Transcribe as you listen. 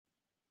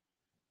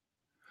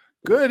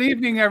Good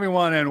evening,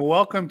 everyone, and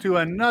welcome to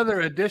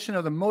another edition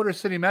of the Motor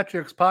City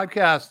Metrics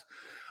podcast.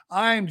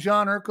 I'm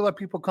John Urkula.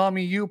 People call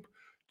me Yoop.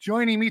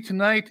 Joining me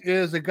tonight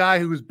is a guy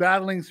who's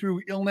battling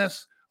through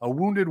illness, a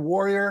wounded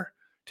warrior,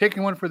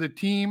 taking one for the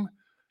team,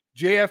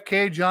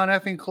 JFK, John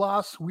Effing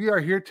Kloss. We are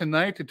here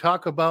tonight to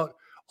talk about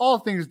all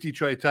things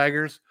Detroit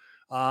Tigers.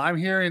 I'm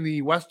here in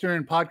the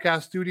Western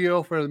podcast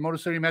studio for the Motor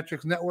City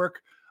Metrics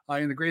Network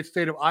in the great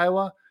state of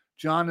Iowa.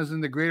 John is in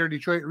the greater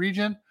Detroit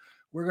region.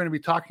 We're going to be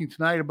talking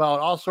tonight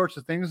about all sorts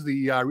of things.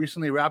 The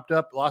recently wrapped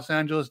up Los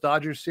Angeles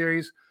Dodgers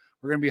series.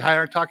 We're going to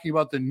be talking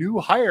about the new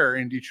hire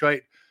in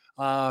Detroit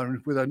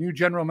with a new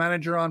general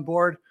manager on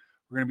board.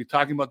 We're going to be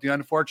talking about the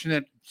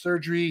unfortunate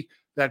surgery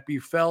that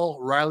befell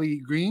Riley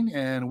Green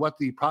and what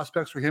the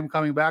prospects for him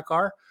coming back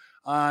are.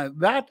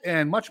 That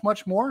and much,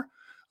 much more.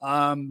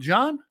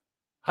 John,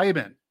 how you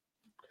been?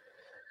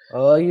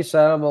 Like you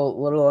said, I'm a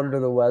little under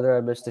the weather.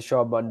 I missed the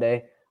show on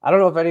Monday. I don't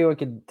know if anyone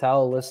can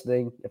tell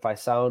listening if I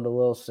sound a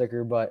little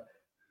sicker, but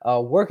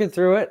working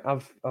through it.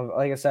 I'm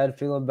like I said,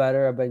 feeling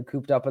better. I've been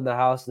cooped up in the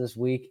house this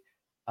week.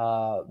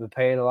 Been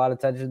paying a lot of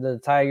attention to the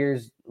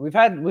Tigers. We've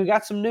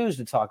got some news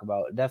to talk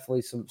about.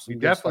 Definitely some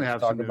good stuff to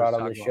talk about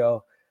on the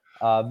show.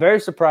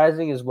 Very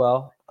surprising as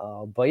well.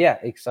 But yeah,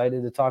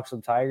 excited to talk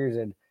some Tigers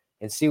and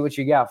see what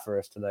you got for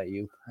us tonight,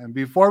 you. And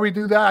before we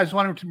do that, I just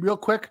wanted to real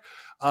quick.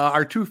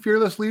 Our two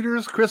fearless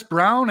leaders, Chris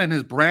Brown and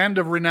his brand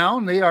of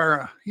renown,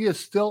 he is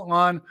still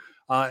on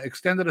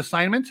extended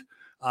assignment.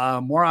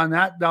 More on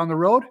that down the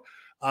road.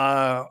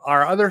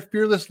 Our other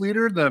fearless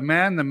leader, the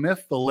man, the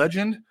myth, the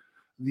legend,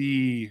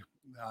 the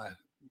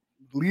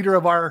leader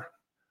of our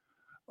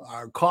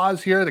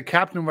cause here, the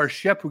captain of our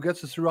ship who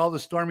gets us through all the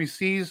stormy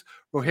seas,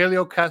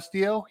 Rogelio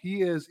Castillo.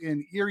 He is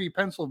in Erie,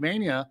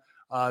 Pennsylvania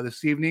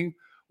this evening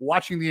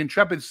watching the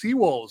intrepid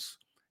Seawolves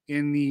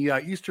in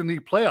the Eastern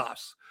League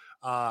playoffs.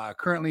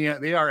 Currently,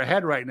 they are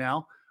ahead right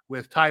now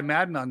with Ty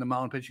Madden on the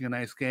mound pitching a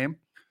nice game.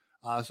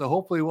 So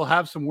hopefully we'll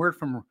have some word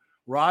from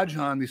Raj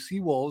on the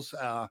Seawolves.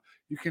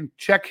 You can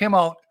check him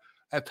out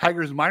at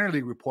Tigers Minor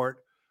League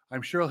Report.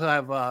 I'm sure he'll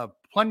have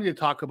plenty to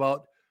talk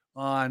about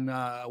on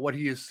what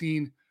he has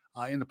seen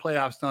in the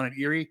playoffs down at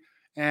Erie.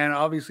 And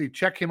obviously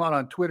check him out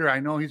on Twitter.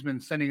 I know he's been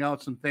sending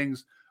out some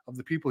things of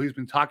the people he's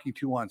been talking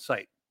to on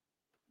site.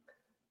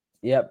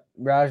 Yep,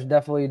 Raj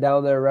definitely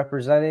down there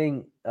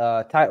representing.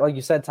 Like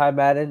you said, Ty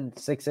Madden,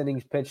 6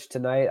 innings pitched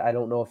tonight. I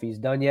don't know if he's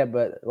done yet,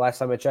 but last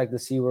time I checked, the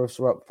Seawolves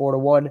were up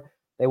 4-1.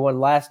 They won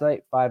last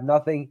night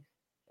 5-0,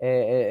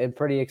 and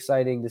pretty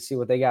exciting to see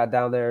what they got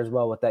down there as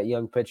well with that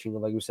young pitching.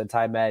 Like we said,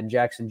 Ty Madden,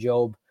 Jackson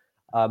Jobe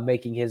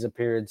making his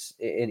appearance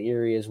in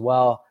Erie as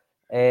well.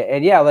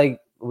 And yeah,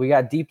 like we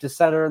got Deep to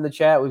Center in the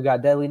chat. We've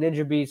got Deadly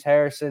Ninja Beats,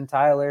 Harrison,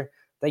 Tyler.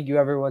 Thank you,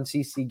 everyone.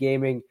 CC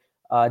Gaming.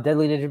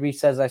 Deadly Ninja Beast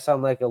says I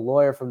sound like a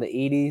lawyer from the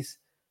 80s.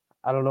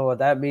 I don't know what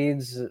that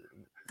means,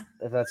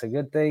 if that's a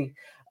good thing.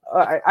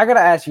 I got to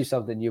ask you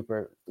something,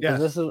 Uper.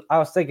 Yes. I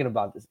was thinking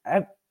about this.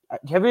 Have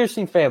you ever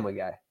seen Family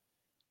Guy?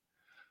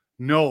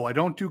 No, I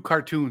don't do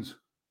cartoons.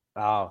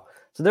 Oh.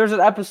 So there's an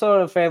episode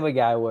of Family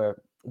Guy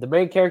where the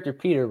main character,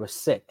 Peter, was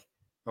sick.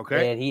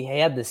 Okay. And he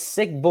had this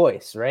sick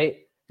voice, right?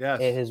 Yes.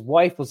 And his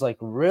wife was like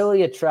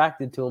really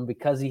attracted to him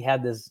because he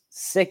had this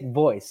sick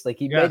voice. Like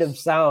he made him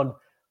sound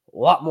a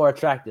lot more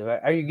attractive.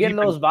 Are you getting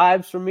those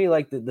vibes from me?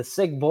 Like the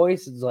sick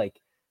voice is like.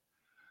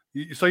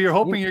 So you're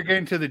hoping you're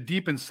getting to the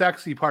deep and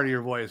sexy part of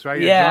your voice,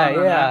 right?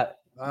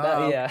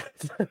 Yeah.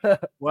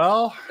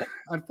 Well,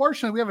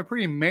 unfortunately, we have a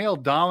pretty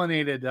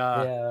male-dominated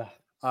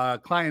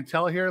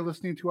clientele here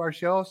listening to our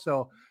show.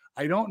 So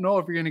I don't know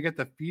if you're going to get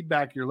the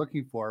feedback you're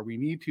looking for. We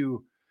need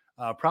to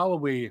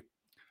probably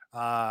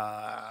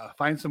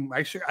find some.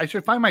 I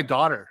should find my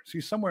daughter.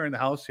 She's somewhere in the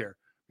house here.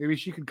 Maybe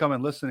she could come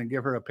and listen and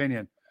give her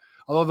opinion.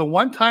 Although the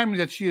one time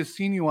that she has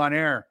seen you on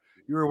air,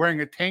 you were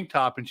wearing a tank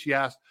top and she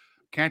asked,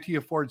 "Can't he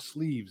afford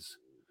sleeves?"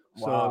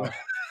 Wow.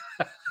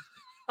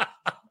 So,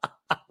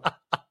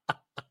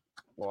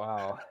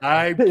 wow.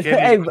 I'm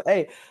kidding.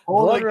 Hey,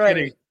 Blood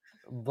Ray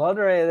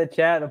in the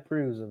chat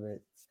approves of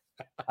it.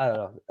 I don't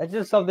know. It's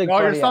just something.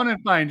 No, you're sounding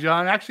fine,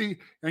 John. Actually,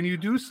 and you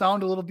do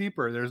sound a little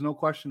deeper. There's no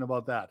question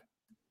about that.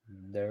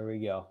 There we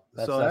go.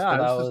 That's what I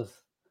was.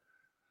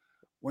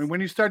 When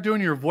you start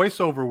doing your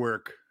voiceover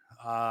work,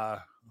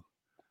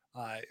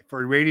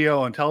 for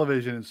radio and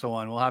television and so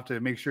on, we'll have to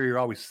make sure you're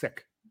always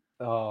sick.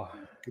 Oh,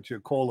 get you a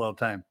cold all the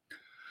time.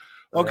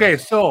 Okay,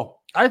 so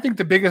I think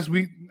the biggest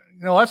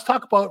let's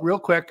talk about real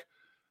quick.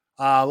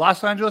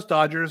 Los Angeles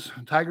Dodgers,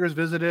 Tigers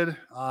visited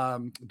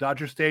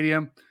Dodger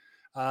Stadium.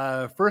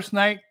 First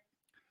night,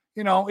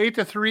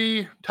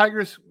 8-3.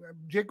 Tigers,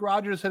 Jake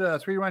Rogers hit a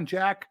 3-run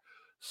jack.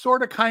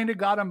 Sort of kind of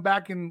got him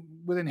back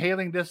within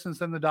hailing distance.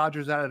 Then the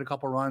Dodgers added a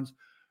couple runs.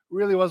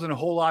 Really wasn't a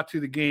whole lot to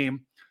the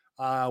game.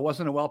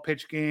 Wasn't a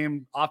well-pitched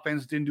game.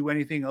 Offense didn't do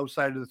anything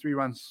outside of the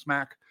 3-run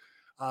smack.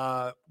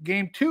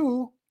 Game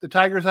 2, the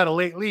Tigers had a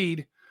late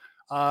lead.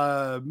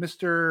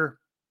 Mr.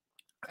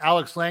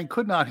 Alex Lang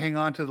could not hang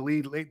on to the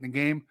lead late in the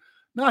game.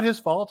 Not his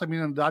fault. I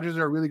mean, the Dodgers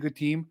are a really good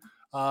team.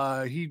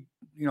 He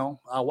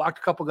walked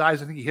a couple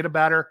guys. I think he hit a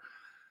batter.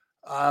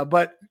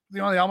 But, they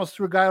almost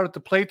threw a guy out at the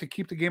plate to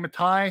keep the game a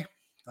tie.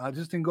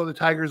 Just didn't go the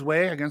Tigers'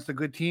 way against a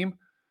good team.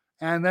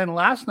 And then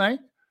last night,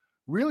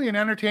 really an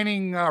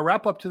entertaining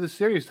wrap-up to the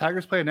series.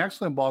 Tigers played an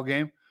excellent ball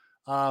game.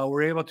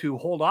 Were able to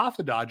hold off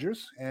the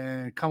Dodgers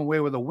and come away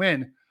with a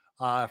win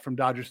from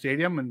Dodger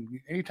Stadium. And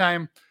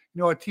anytime,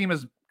 a team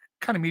is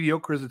kind of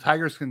mediocre as the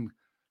Tigers can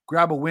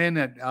grab a win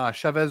at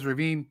Chavez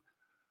Ravine,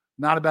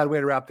 not a bad way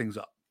to wrap things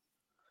up.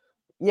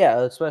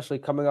 Yeah, especially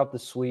coming up the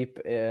sweep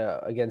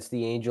against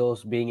the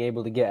Angels, being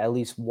able to get at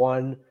least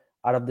one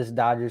out of this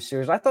Dodgers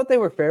series. I thought they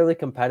were fairly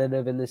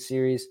competitive in this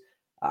series.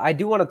 I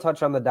do want to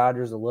touch on the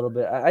Dodgers a little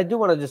bit. I do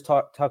want to just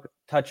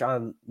touch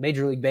on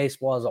Major League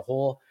Baseball as a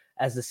whole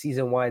as the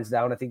season winds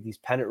down. I think these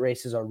pennant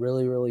races are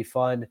really, really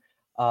fun.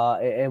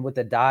 And with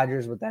the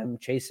Dodgers, with them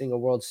chasing a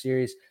World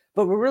Series.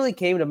 But what really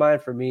came to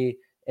mind for me,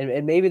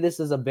 and maybe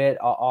this is a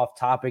bit off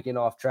topic and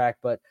off track,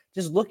 but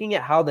just looking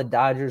at how the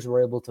Dodgers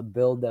were able to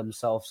build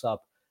themselves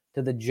up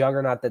to the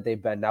juggernaut that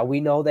they've been. Now, we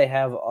know they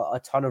have a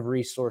ton of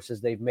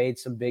resources. They've made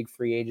some big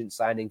free agent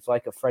signings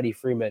like a Freddie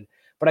Freeman.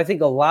 But I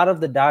think a lot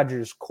of the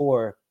Dodgers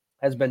core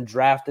has been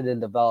drafted and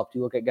developed.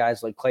 You look at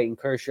guys like Clayton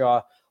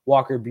Kershaw,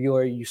 Walker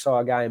Buehler. You saw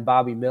a guy in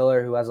Bobby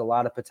Miller who has a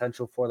lot of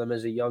potential for them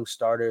as a young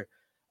starter.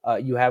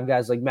 You have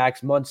guys like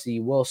Max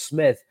Muncy, Will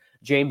Smith,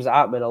 James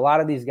Ottman. A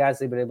lot of these guys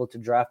they've been able to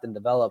draft and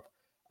develop.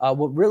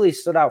 What really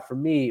stood out for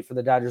me for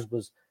the Dodgers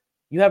was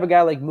you have a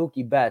guy like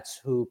Mookie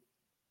Betts who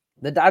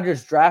the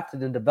Dodgers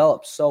drafted and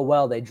developed so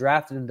well. They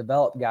drafted and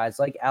developed guys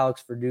like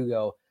Alex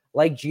Verdugo,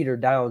 like Jeter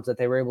Downs, that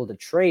they were able to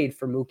trade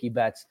for Mookie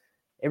Betts.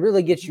 It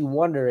really gets you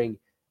wondering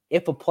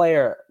if a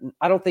player,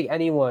 I don't think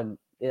anyone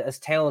as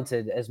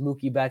talented as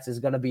Mookie Betts is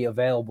going to be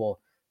available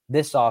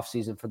this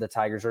offseason for the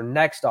Tigers or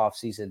next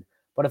offseason.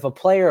 But if a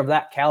player of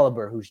that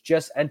caliber who's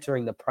just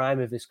entering the prime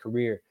of his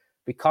career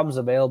becomes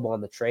available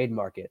on the trade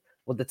market,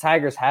 with the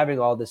Tigers having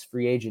all this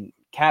free agent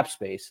cap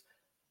space,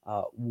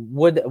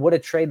 would a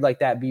trade like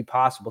that be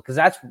possible? Because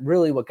that's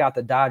really what got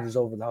the Dodgers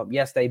over the hump.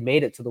 Yes, they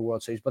made it to the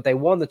World Series, but they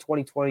won the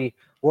 2020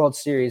 World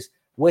Series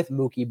with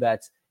Mookie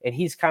Betts, and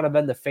he's kind of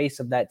been the face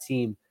of that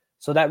team.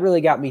 So that really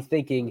got me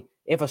thinking,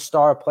 if a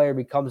star player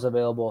becomes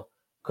available,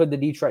 could the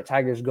Detroit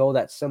Tigers go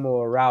that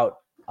similar route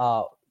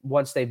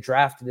once they've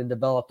drafted and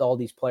developed all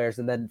these players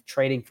and then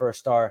trading for a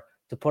star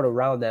to put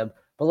around them?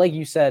 But like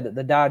you said,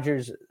 the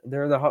Dodgers,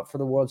 they're in the hunt for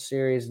the World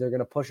Series. They're going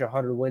to push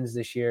 100 wins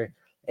this year.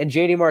 And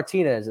JD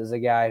Martinez is a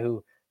guy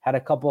who had a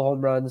couple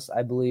home runs,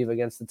 I believe,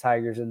 against the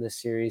Tigers in this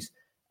series.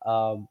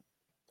 I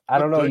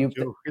don't know. He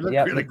looked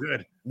really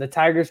good. The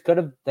Tigers could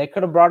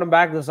have brought him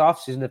back this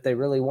offseason if they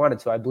really wanted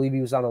to. I believe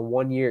he's on a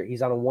 1 year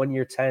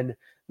 $10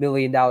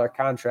 million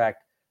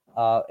contract.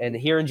 And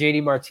hearing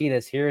JD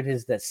Martinez, hearing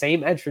the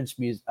same entrance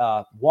music,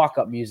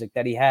 walk-up music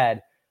that he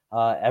had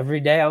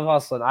every day I'm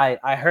hustling,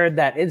 I heard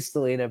that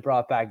instantly, and it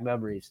brought back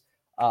memories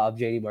of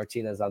JD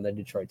Martinez on the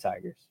Detroit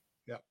Tigers.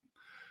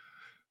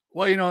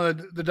 Well,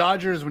 the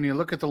Dodgers, when you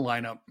look at the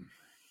lineup,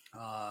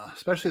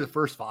 especially the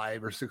first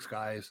 5 or 6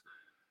 guys,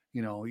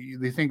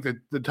 they think that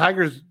the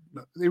Tigers,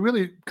 they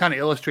really kind of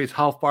illustrates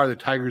how far the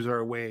Tigers are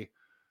away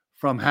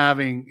from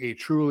having a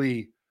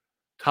truly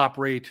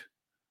top-rate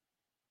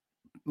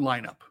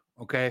lineup,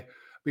 okay?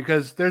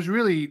 Because there's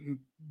really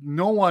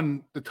no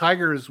one the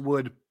Tigers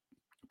would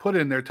put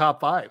in their top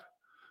 5,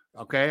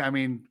 okay? I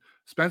mean,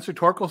 Spencer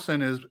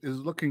Torkelson is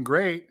looking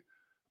great,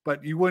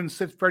 but you wouldn't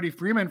sit Freddie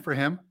Freeman for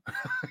him,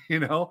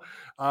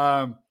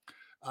 Mookie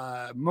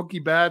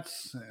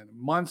Betts and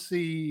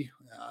Muncy,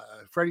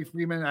 Freddie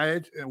Freeman,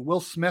 and Will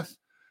Smith.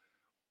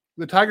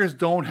 The Tigers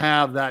don't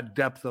have that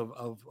depth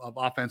of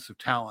offensive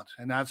talent,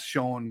 and that's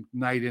shown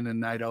night in and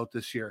night out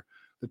this year.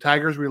 The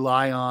Tigers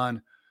rely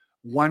on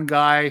one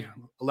guy,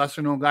 a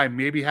lesser-known guy,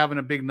 maybe having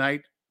a big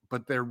night,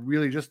 but they're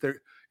really just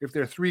there. If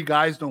their 3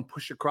 guys don't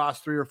push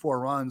across 3 or 4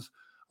 runs,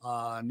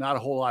 not a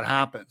whole lot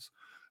happens.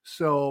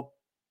 So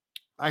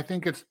I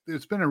think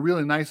it's been a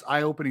really nice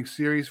eye-opening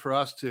series for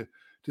us to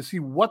see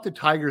what the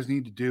Tigers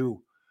need to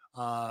do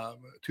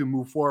to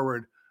move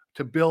forward,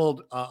 to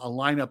build a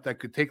lineup that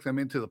could take them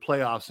into the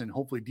playoffs and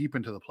hopefully deep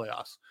into the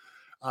playoffs.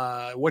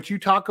 What you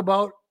talk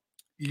about,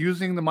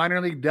 using the minor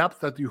league depth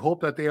that you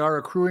hope that they are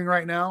accruing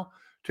right now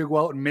to go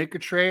out and make a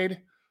trade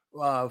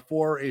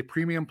for a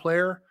premium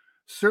player,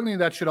 certainly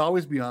that should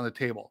always be on the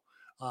table.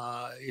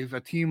 If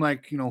a team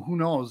like, who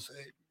knows,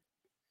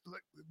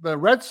 the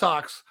Red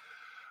Sox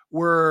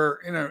were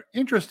in an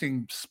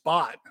interesting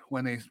spot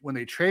when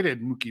they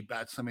traded Mookie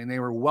Betts. I mean, they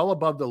were well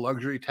above the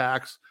luxury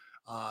tax.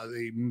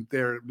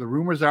 The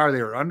rumors are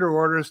they were under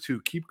orders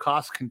to keep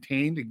costs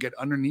contained and get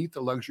underneath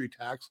the luxury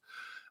tax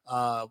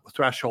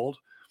threshold.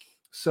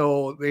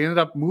 So they ended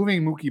up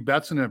moving Mookie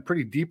Betts in a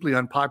pretty deeply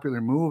unpopular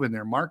move in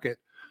their market,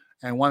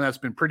 and one that's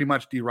been pretty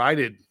much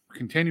derided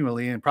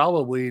continually, and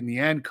probably in the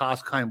end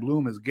cost Chaim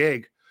Bloom his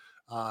gig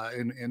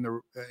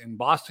in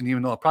Boston,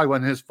 even though it probably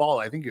wasn't his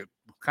fault. I think it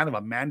was kind of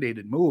a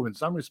mandated move in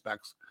some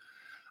respects.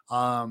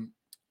 The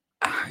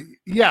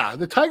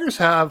Tigers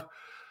have,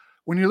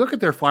 when you look at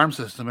their farm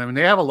system, I mean,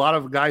 they have a lot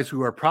of guys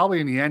who are probably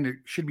in the end, it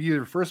should be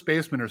either first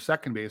baseman or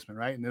second baseman,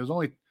 right? And there's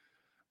only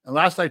And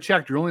last I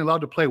checked, you're only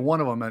allowed to play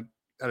one of them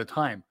at a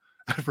time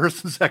at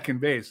first and second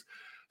base.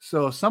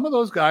 So some of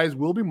those guys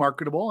will be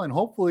marketable, and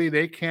hopefully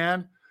they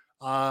can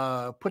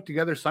put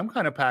together some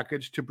kind of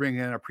package to bring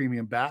in a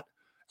premium bat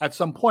at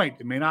some point.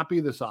 It may not be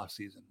this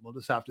offseason. We'll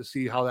just have to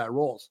see how that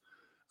rolls.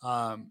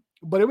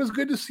 But it was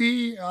good to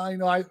see,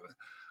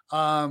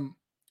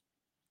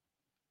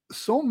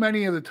 so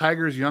many of the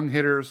Tigers' young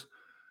hitters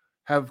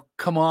have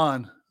come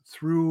on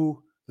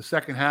through the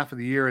second half of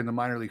the year in the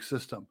minor league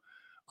system.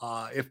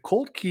 If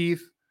Colt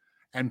Keith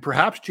and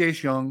perhaps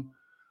Jace Young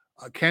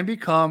can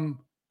become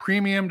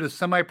premium to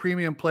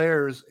semi-premium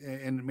players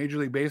in Major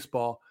League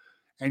Baseball,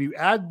 and you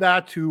add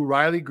that to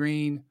Riley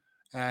Green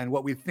and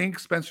what we think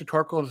Spencer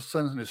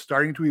Torkelson is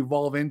starting to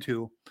evolve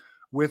into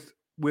with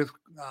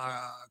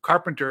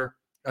Carpenter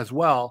as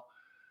well,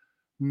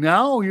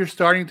 now you're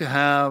starting to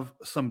have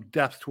some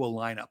depth to a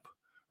lineup,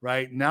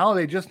 right? Now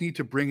they just need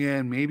to bring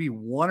in maybe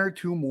one or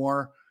two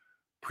more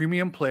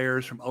premium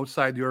players from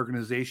outside the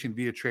organization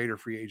via trade or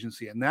free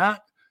agency. And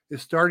that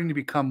is starting to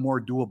become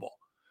more doable.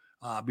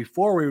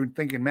 Before we were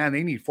thinking, man,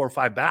 they need 4 or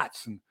 5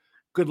 bats, and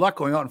good luck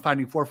going out and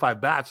finding 4 or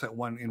 5 bats in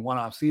one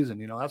off season.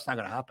 That's not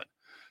going to happen.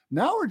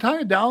 Now we're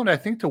tying it down, I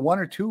think, to 1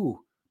 or 2,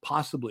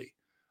 possibly.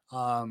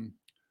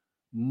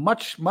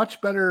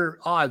 Much better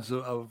odds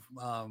of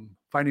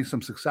finding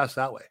some success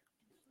that way.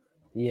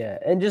 Yeah,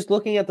 and just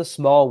looking at the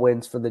small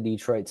wins for the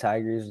Detroit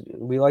Tigers,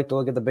 we like to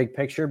look at the big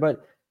picture,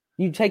 but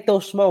you take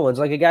those small ones,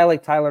 like a guy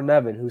like Tyler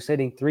Nevin, who's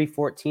hitting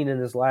 .314 in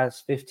his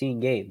last 15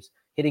 games,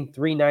 hitting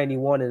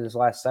 .391 in his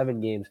last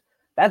 7 games.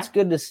 That's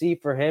good to see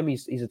for him.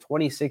 He's a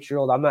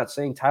 26-year-old. I'm not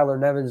saying Tyler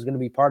Nevin is going to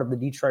be part of the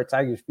Detroit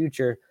Tigers'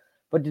 future,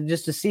 but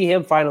just to see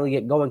him finally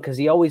get going, because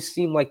he always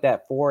seemed like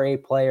that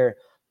 4A player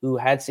who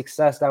had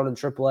success down in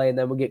AAA and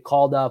then would get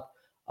called up,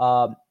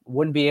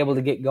 wouldn't be able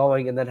to get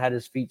going, and then had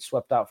his feet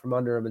swept out from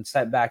under him and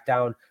sent back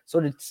down.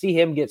 So to see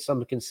him get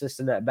some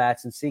consistent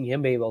at-bats and seeing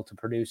him be able to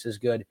produce is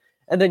good.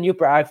 And then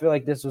I feel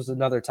like this was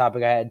another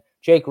topic I had.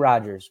 Jake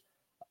Rogers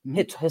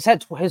has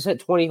hit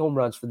 20 home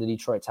runs for the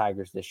Detroit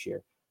Tigers this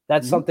year.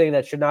 That's something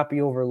that should not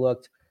be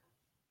overlooked.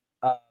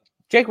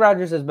 Jake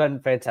Rogers has been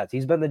fantastic.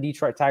 He's been the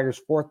Detroit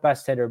Tigers' 4th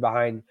best hitter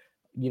behind,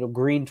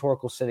 Green,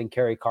 Torkelson, and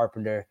Kerry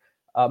Carpenter.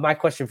 My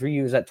question for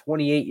you is, at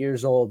 28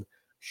 years old,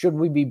 should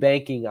we be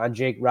banking on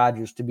Jake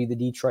Rogers to be the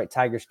Detroit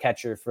Tigers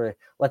catcher for,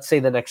 let's say,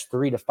 the next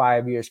 3 to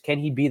 5 years? Can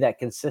he be that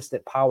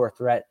consistent power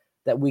threat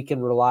that we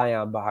can rely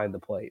on behind the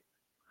plate?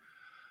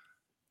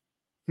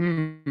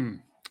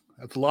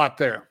 That's a lot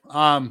there.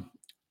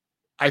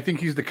 I think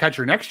he's the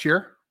catcher next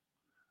year.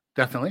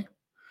 Definitely.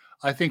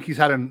 I think he's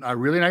had a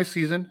really nice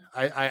season.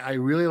 I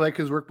really like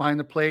his work behind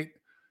the plate.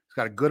 He's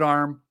got a good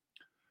arm.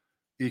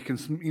 He can,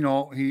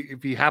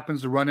 if he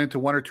happens to run into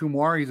 1 or 2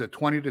 more, he's a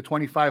 20 to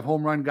 25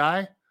 home run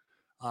guy.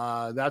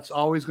 That's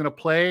always going to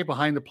play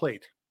behind the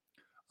plate.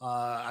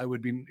 It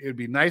would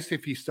be nice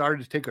if he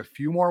started to take a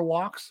few more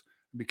walks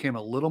and became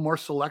a little more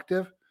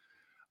selective.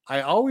 I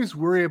always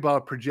worry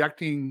about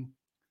projecting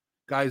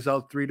guys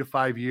out 3 to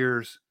 5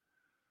 years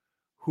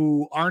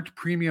who aren't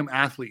premium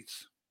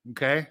athletes.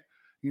 Okay.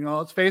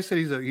 Let's face it.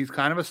 He's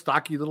kind of a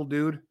stocky little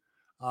dude.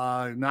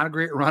 Not a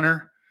great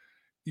runner.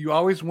 You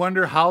always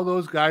wonder how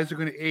those guys are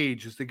going to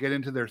age as they get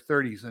into their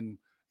 30s. And,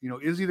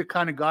 is he the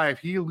kind of guy, if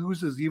he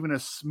loses even a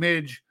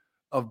smidge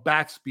of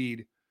bat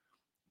speed,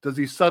 does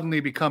he suddenly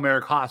become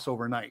Eric Haas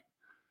overnight?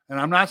 And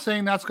I'm not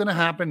saying that's going to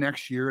happen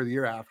next year or the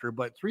year after,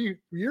 but 3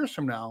 years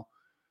from now,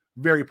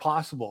 very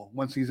possible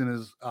once he's in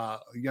his,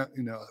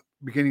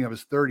 beginning of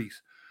his 30s.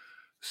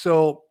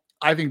 So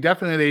I think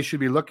definitely they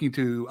should be looking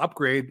to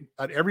upgrade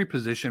at every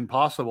position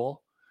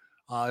possible.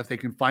 If they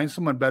can find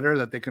someone better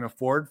that they can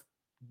afford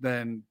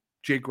than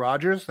Jake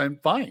Rogers, then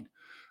fine.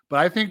 But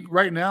I think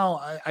right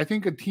now, I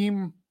think a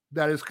team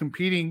that is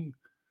competing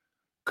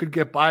could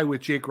get by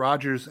with Jake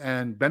Rogers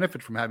and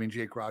benefit from having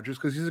Jake Rogers,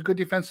 because he's a good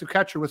defensive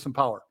catcher with some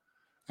power.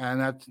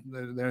 And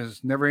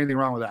there's never anything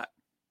wrong with that.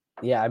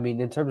 Yeah, I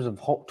mean, in terms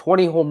of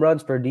 20 home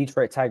runs for a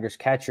Detroit Tigers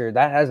catcher,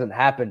 that hasn't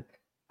happened.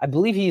 I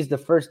believe he's the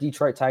first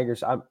Detroit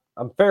Tigers.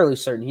 I'm fairly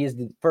certain he is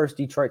the first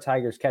Detroit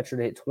Tigers catcher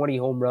to hit 20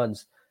 home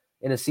runs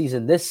in a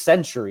season this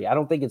century. I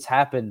don't think it's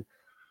happened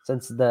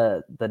since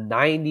the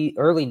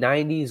early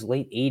 90s,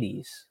 late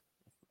 80s,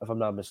 if I'm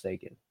not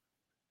mistaken.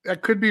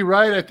 That could be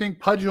right. I think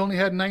Pudge only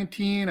had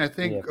 19. I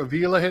think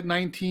Avila hit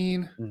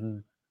 19. Mm-hmm.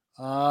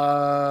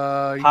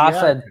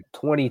 Haas had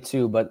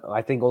 22, but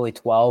I think only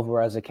 12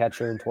 were as a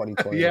catcher in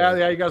 2020.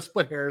 Yeah, you got to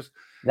split hairs.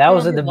 That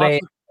was a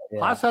debate.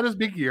 Haas had his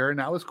big year, and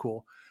that was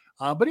cool.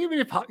 But even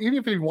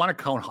if you want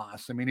to count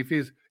Haas, I mean,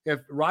 if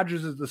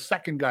Rogers is the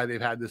second guy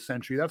they've had this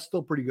century, that's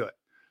still pretty good,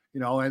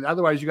 And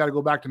otherwise, you got to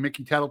go back to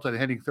Mickey Tettleton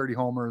hitting 30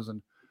 homers,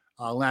 and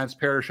Lance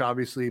Parrish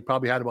obviously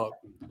probably had about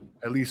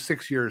at least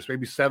 6 years,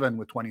 maybe 7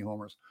 with 20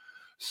 homers.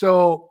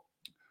 So,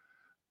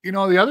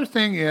 the other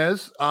thing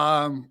is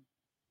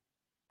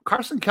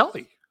Carson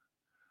Kelly.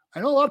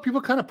 I know a lot of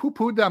people kind of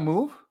poo-pooed that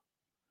move.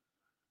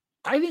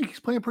 I think he's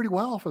playing pretty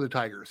well for the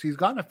Tigers. He's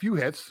gotten a few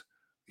hits.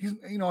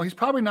 He's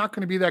probably not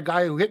going to be that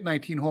guy who hit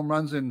 19 home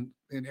runs in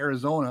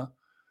Arizona.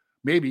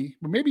 Maybe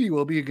he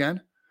will be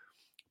again.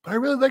 But I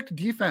really like the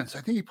defense.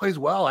 I think he plays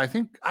well. I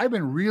think I've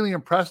been really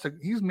impressed.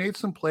 He's made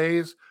some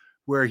plays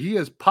where he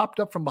has popped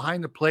up from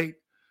behind the plate,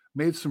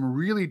 made some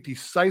really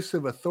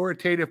decisive,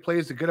 authoritative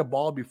plays to get a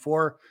ball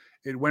before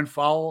it went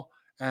foul,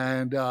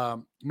 and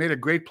made a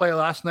great play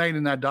last night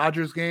in that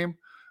Dodgers game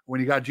when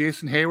he got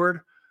Jason Hayward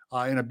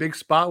in a big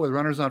spot with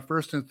runners on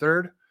first and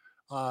third.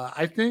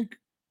 I think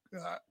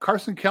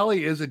Carson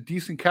Kelly is a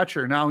decent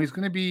catcher. Now, he's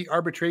going to be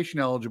arbitration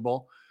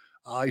eligible.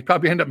 He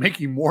probably end up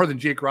making more than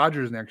Jake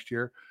Rogers next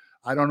year.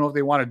 I don't know if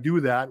they want to do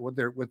that with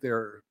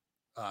their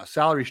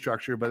salary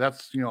structure, but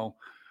that's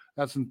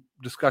a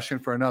discussion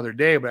for another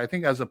day. But I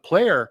think as a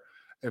player,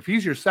 if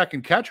he's your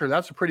second catcher,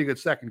 that's a pretty good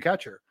second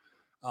catcher.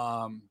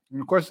 And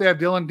of course, they have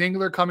Dylan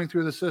Dingler coming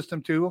through the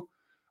system too.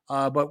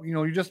 But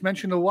you just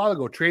mentioned a while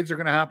ago, trades are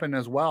going to happen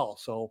as well.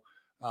 So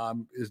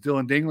is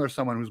Dylan Dingler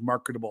someone who's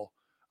marketable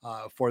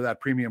for that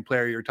premium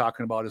player you're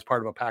talking about as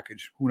part of a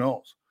package? Who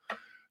knows?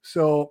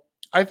 So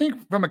I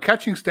think from a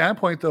catching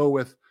standpoint, though,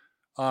 with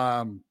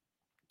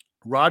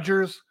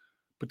Rogers,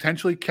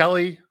 potentially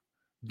Kelly,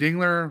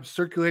 Dingler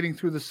circulating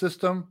through the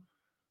system,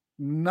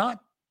 not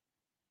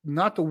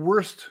the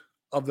worst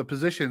of the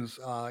positions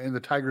in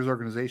the Tigers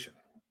organization.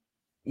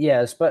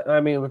 Yes, but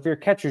I mean, if your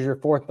catcher's your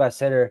fourth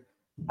best hitter,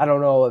 I don't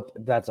know if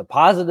that's a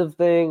positive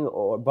thing,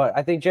 but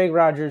I think Jake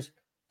Rogers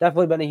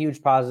definitely been a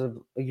huge positive.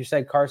 Like you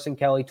said, Carson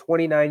Kelly,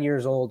 29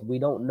 years old. We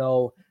don't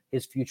know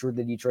his future with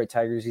the Detroit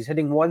Tigers. He's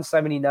hitting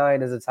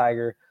 179 as a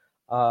Tiger.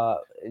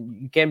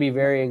 You can be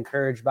very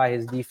encouraged by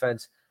his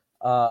defense.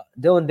 Dylan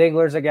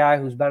Dingler's a guy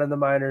who's been in the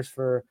minors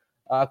for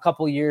a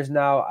couple years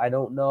now. I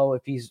don't know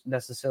if he's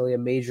necessarily a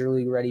major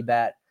league ready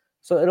bat.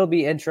 So it'll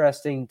be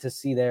interesting to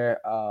see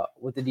there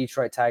with the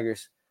Detroit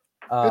Tigers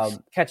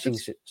catching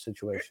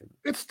situation.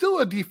 It's still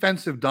a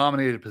defensive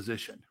dominated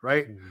position,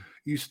 right? Mm-hmm.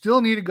 You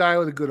still need a guy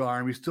with a good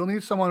arm. You still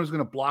need someone who's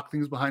going to block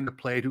things behind the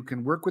plate, who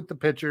can work with the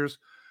pitchers,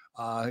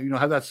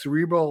 have that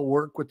cerebral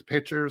work with the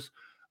pitchers,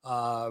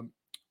 and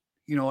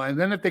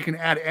then if they can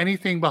add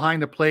anything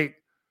behind the plate,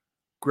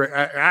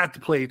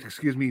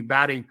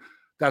 batting,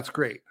 that's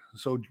great.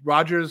 So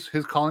Rogers,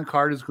 his calling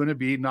card is going to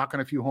be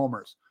knocking a few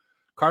homers.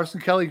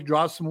 Carson Kelly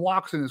draws some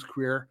walks in his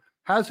career,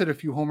 has hit a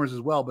few homers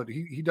as well, but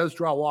he does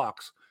draw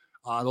walks.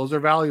 Those are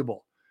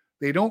valuable.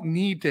 They don't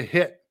need to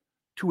hit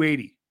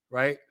 280,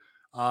 right?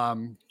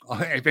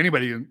 If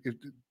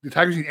the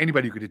Tigers need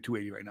anybody who could hit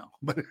 280 right now,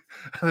 but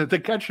the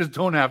catchers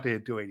don't have to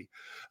hit 280.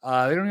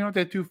 They don't even have to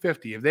hit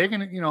 250. If they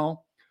can,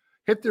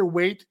 hit their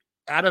weight,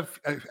 add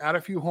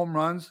a few home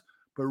runs,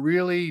 but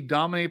really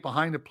dominate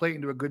behind the plate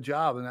and do a good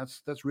job, and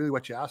that's really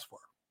what you ask for.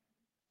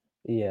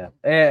 Yeah,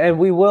 and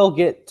we will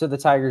get to the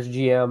Tigers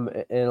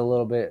GM in a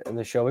little bit in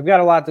the show. We've got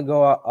a lot to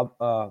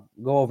go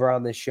over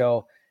on this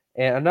show,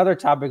 and another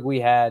topic we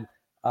had,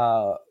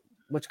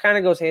 which kind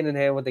of goes hand in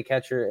hand with the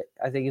catcher,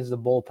 I think, is the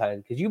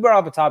bullpen. Because you brought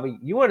up a topic,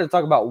 you wanted to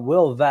talk about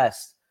Will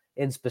Vest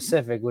in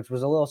specific, which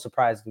was a little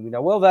surprising to me.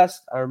 Now, Will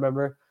Vest, I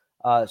remember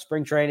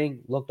spring training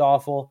looked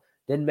awful,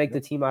 didn't make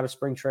the team out of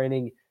spring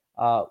training.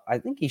 I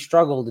think he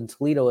struggled in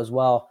Toledo as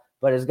well,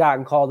 but has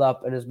gotten called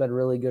up and has been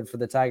really good for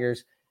the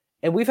Tigers.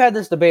 And we've had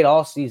this debate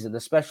all season,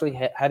 especially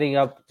heading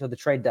up to the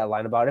trade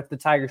deadline, about if the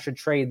Tigers should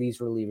trade these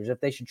relievers,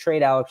 if they should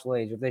trade Alex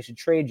Lange, if they should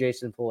trade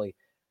Jason Foley.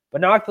 But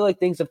now I feel like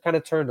things have kind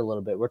of turned a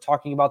little bit. We're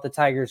talking about the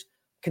Tigers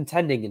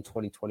contending in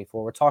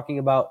 2024. We're talking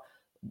about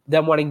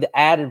them wanting to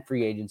add in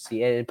free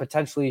agency and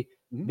potentially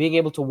being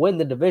able to win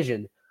the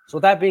division. So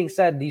with that being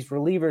said, these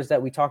relievers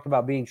that we talked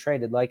about being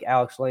traded, like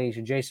Alex Lange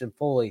and Jason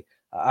Foley,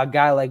 a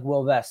guy like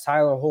Will Vest,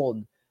 Tyler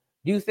Holton,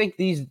 do you think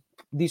these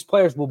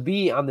players will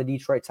be on the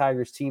Detroit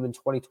Tigers team in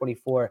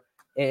 2024?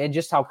 And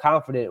just how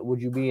confident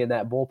would you be in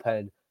that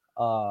bullpen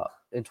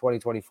in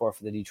 2024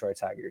 for the Detroit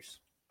Tigers?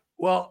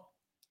 Well,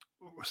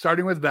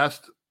 starting with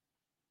Vest,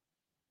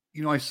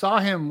 I saw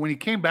him when he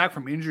came back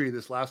from injury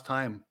this last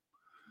time,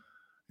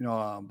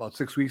 about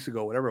 6 weeks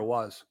ago, whatever it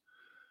was.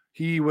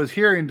 He was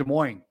here in Des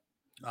Moines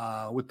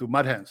with the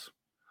Mud Hens,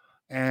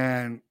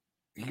 and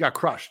he got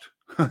crushed.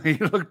 He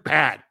looked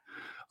bad.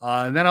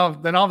 And then all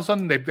of a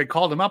sudden they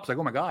called him up. It's like,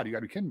 oh my God, you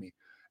gotta be kidding me.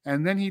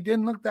 And then he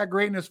didn't look that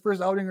great in his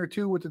first outing or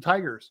two with the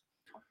Tigers.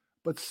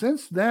 But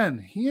since then,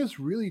 he has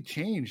really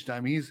changed. I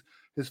mean,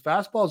 his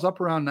fastball is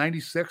up around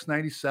 96,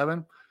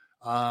 97.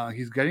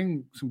 He's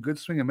getting some good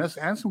swing and miss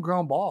and some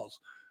ground balls.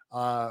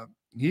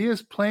 He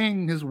is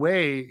playing his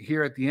way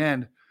here at the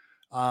end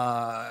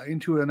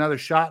into another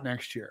shot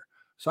next year.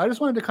 So I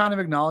just wanted to kind of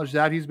acknowledge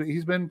that he's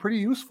been pretty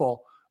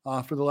useful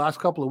for the last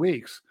couple of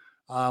weeks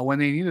when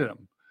they needed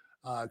him.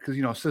 Because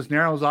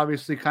Cisneros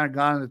obviously kind of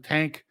gone in the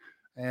tank,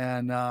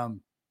 and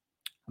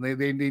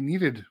they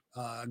needed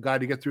a guy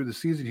to get through the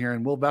season here,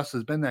 and Will Vest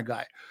has been that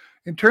guy.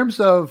 In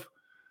terms of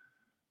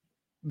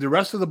the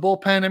rest of the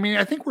bullpen, I mean,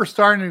 I think we're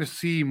starting to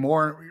see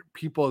more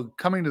people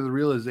coming to the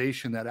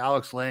realization that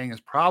Alex Lange is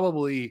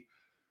probably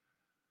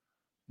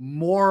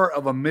more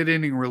of a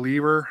mid-inning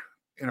reliever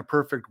in a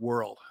perfect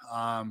world.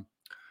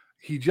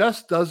 He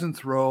just doesn't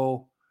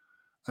throw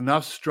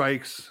enough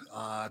strikes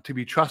to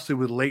be trusted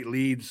with late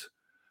leads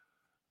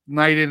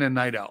night in and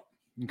night out.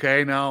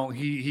 Okay. Now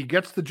he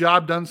gets the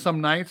job done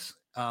some nights,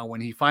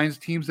 When he finds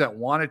teams that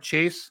want to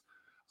chase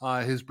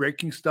his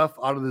breaking stuff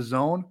out of the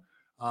zone,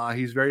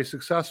 he's very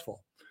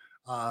successful.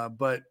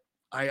 But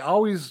I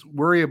always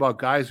worry about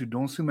guys who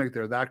don't seem like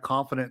they're that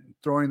confident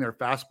throwing their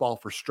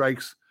fastball for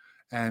strikes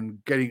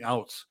and getting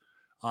outs.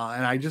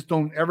 And I just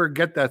don't ever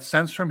get that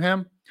sense from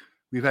him.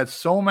 We've had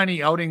so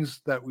many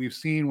outings that we've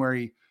seen where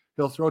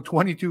he'll throw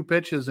 22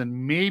 pitches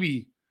and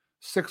maybe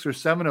 6 or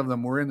 7 of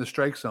them were in the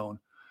strike zone.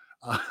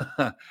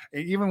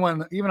 Even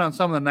on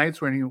some of the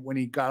nights when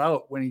he got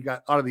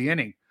out of the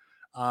inning.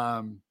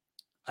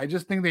 I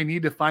just think they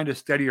need to find a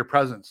steadier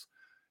presence.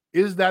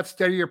 Is that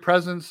steadier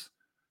presence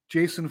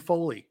Jason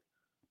Foley?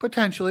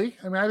 Potentially.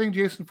 I mean, I think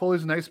Jason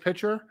Foley's a nice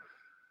pitcher.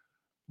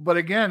 But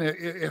again,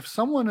 if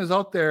someone is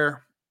out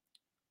there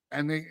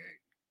and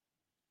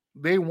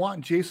they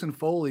want Jason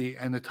Foley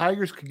and the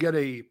Tigers could get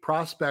a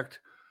prospect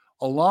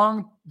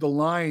along the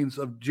lines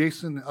of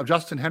Justin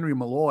Henry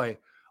Malloy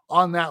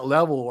on that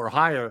level or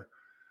higher,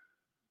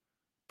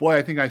 boy,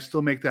 I think I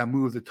still make that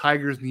move. The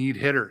Tigers need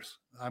hitters.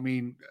 I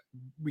mean,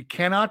 we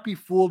cannot be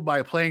fooled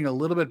by playing a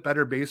little bit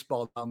better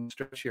baseball down the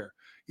stretch here.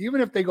 Even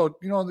if they go,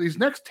 these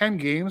next 10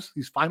 games,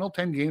 these final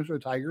 10 games for the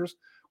Tigers,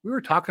 we were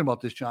talking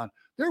about this, John.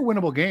 They're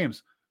winnable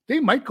games. They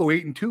might go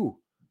 8-2.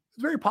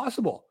 It's very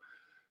possible.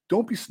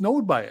 Don't be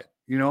snowed by it.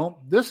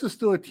 This is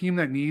still a team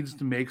that needs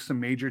to make some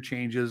major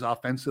changes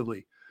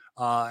offensively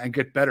and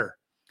get better.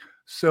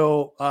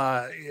 So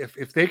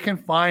if they can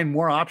find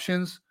more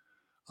options,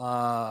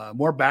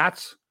 more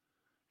bats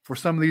for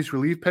some of these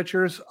relief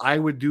pitchers, I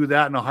would do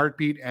that in a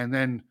heartbeat and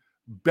then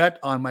bet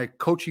on my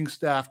coaching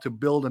staff to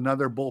build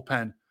another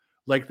bullpen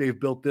like they've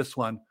built this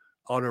one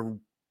out of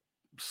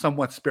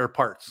somewhat spare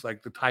parts,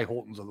 like the Ty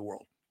Holtons of the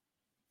world.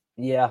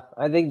 Yeah,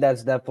 I think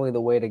that's definitely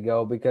the way to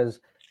go because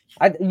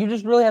you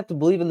just really have to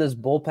believe in this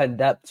bullpen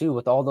depth too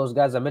with all those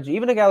guys I mentioned.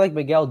 Even a guy like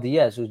Miguel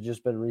Diaz, who's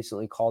just been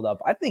recently called up,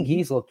 I think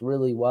he's looked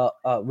really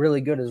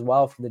good as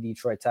well for the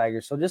Detroit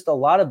Tigers. So just a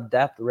lot of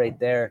depth right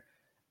there.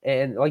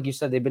 And like you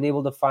said, they've been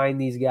able to find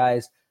these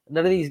guys.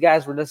 None of these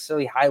guys were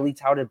necessarily highly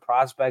touted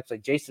prospects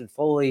like Jason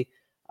Foley.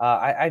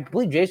 I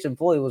believe Jason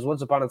Foley was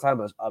once upon a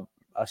time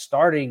a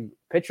starting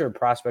pitcher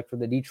prospect for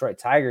the Detroit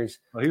Tigers.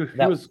 Well,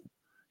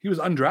 he was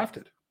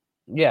undrafted.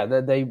 Yeah,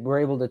 that they were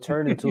able to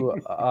turn into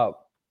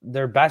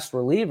their best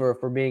reliever,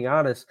 if we're being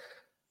honest.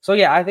 So,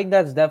 yeah, I think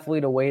that's definitely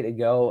the way to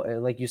go.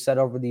 And like you said,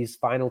 over these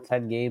final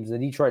 10 games, the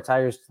Detroit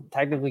Tigers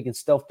technically can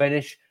still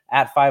finish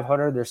at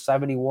 500. They're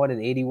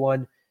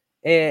 71-81.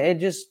 And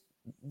just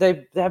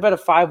they have had a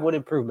 5-win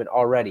improvement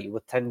already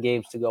with 10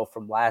 games to go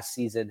from last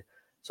season.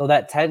 So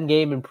that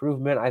 10-game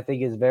improvement, I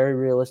think, is very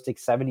realistic,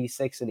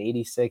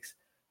 76-86.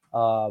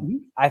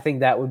 I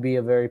think that would be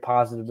a very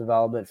positive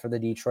development for the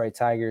Detroit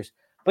Tigers.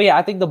 But, yeah,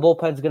 I think the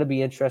bullpen is going to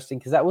be interesting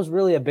because that was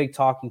really a big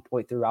talking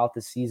point throughout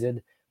the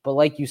season. But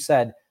like you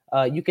said,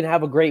 you can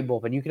have a great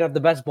bullpen. You can have the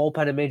best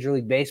bullpen in Major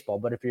League Baseball.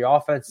 But if your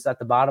offense is at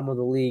the bottom of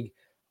the league,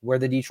 where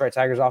the Detroit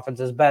Tigers offense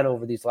has been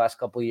over these last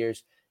couple of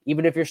years,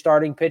 even if you're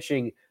starting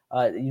pitching,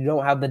 you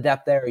don't have the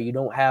depth there, you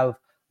don't have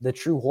the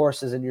true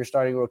horses in your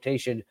starting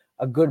rotation,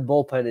 a good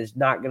bullpen is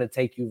not going to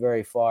take you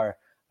very far.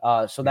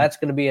 So that's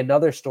going to be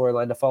another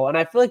storyline to follow. And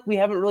I feel like we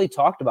haven't really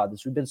talked about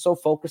this. We've been so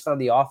focused on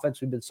the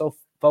offense. We've been so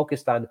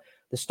focused on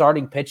the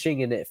starting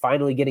pitching and it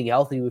finally getting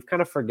healthy. We've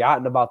kind of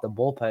forgotten about the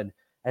bullpen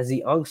as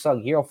the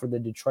unsung hero for the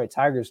Detroit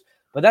Tigers.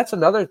 But that's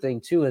another thing,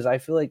 too, is I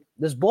feel like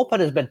this bullpen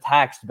has been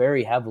taxed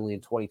very heavily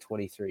in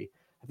 2023.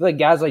 I feel like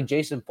guys like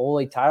Jason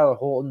Foley, Tyler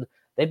Holton,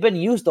 they've been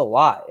used a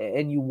lot.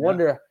 And you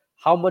wonder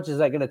how much is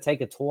that going to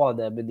take a toll on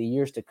them in the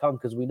years to come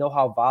because we know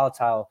how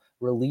volatile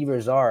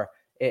relievers are.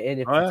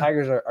 And if the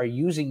Tigers are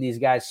using these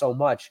guys so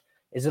much,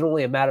 is it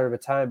only a matter of a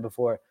time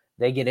before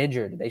they get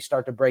injured, they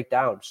start to break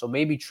down? So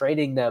maybe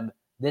trading them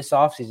this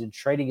offseason,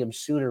 trading them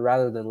sooner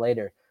rather than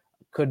later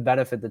could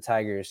benefit the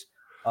Tigers.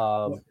 We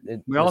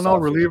all know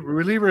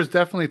relievers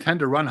definitely tend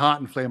to run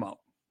hot and flame out.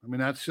 I mean,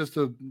 that's just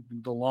the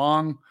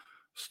long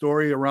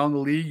story around the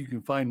league. You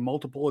can find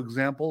multiple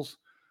examples.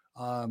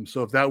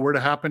 So if that were to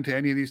happen to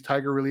any of these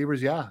Tiger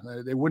relievers,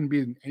 they wouldn't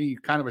be any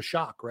kind of a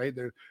shock, right?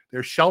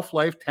 Their shelf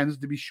life tends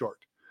to be short.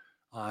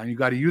 And you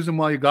got to use them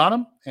while you got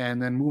them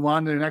and then move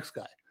on to the next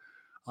guy.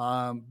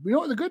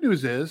 What the good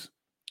news is,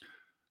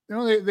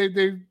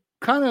 they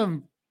kind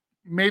of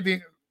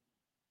made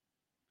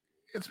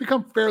it's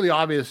become fairly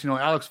obvious,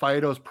 Alex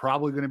Faedo is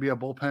probably going to be a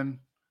bullpen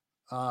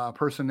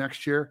person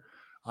next year.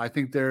 I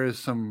think there is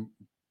some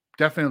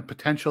definite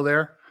potential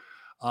there.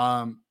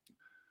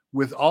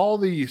 With all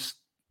these,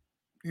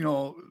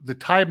 the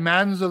Ty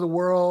Maddens of the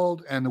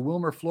world and the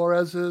Wilmer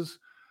Floreses,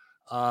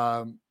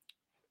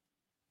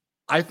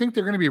 I think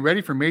they're going to be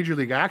ready for major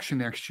league action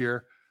next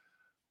year.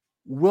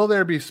 Will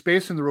there be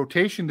space in the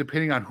rotation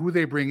depending on who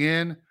they bring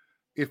in?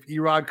 If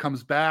Erod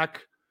comes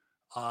back,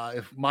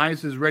 if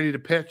Mize is ready to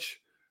pitch,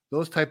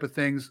 those type of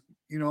things,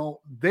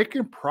 they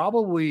can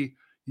probably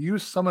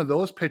use some of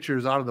those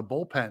pitchers out of the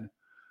bullpen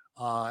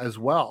as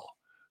well.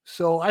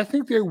 So I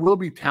think there will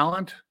be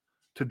talent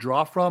to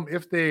draw from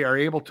if they are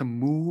able to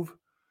move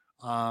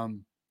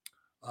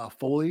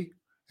Foley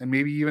and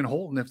maybe even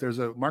Holton if there's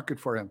a market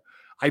for him.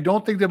 I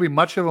don't think there'll be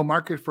much of a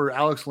market for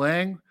Alex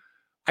Lang.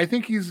 I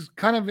think he's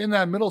kind of in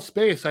that middle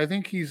space. I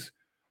think he's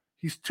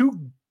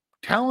too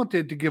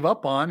talented to give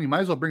up on. You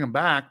might as well bring him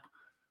back.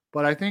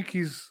 But I think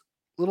he's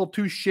a little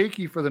too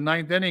shaky for the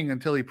ninth inning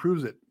until he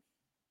proves it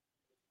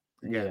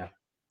again. Yeah.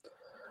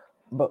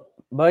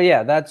 But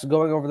yeah, that's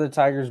going over the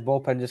Tigers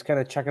bullpen, just kind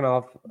of checking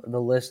off the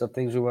list of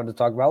things we wanted to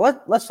talk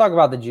about. Let's talk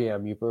about the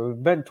GM.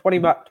 We've been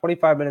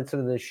 25 minutes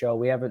into this show.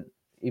 We haven't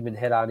even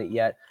hit on it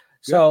yet.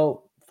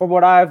 So from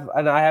what I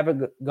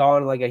haven't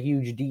gone like a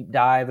huge deep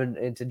dive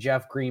into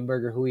Jeff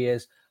Greenberg or who he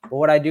is. But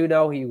what I do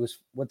know, he was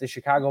with the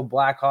Chicago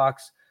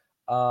Blackhawks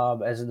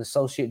as an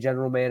associate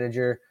general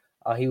manager.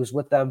 He was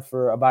with them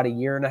for about a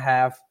year and a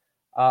half.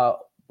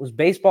 Was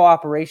baseball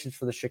operations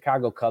for the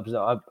Chicago Cubs.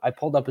 Now, I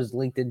pulled up his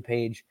LinkedIn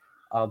page.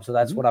 So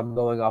that's what I'm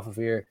going off of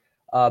here.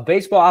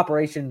 Baseball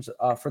operations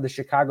for the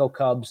Chicago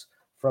Cubs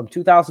from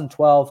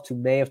 2012 to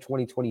May of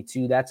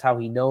 2022. That's how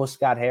he knows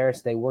Scott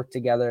Harris. They worked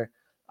together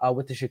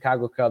with the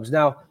Chicago Cubs.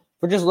 Now,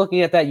 for just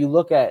looking at that, you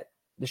look at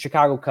the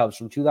Chicago Cubs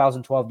from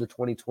 2012 to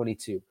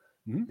 2022.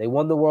 They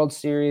won the World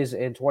Series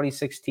in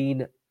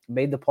 2016,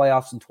 made the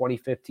playoffs in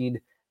 2015.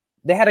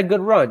 They had a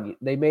good run.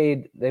 They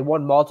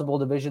won multiple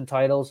division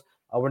titles.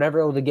 Were never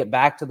able to get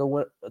back to the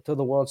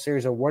World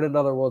Series or win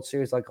another World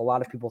Series like a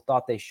lot of people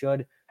thought they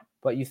should.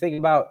 But you think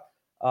about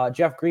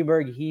Jeff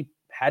Greenberg, he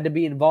had to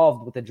be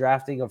involved with the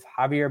drafting of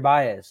Javier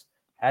Baez,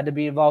 had to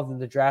be involved in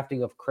the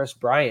drafting of Chris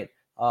Bryant,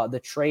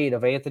 the trade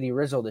of Anthony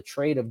Rizzo, the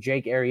trade of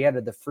Jake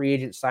Arrieta, the free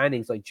agent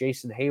signings like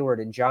Jason Hayward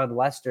and John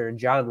Lester and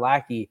John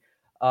Lackey.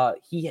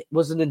 He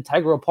was an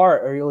integral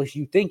part, or at least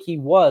you think he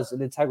was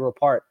an integral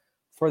part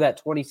for that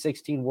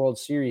 2016 World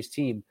Series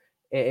team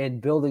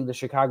and building the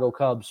Chicago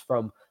Cubs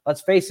from,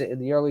 let's face it, in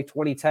the early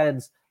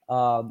 2010s,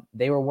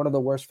 they were one of the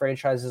worst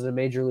franchises in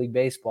Major League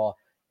Baseball,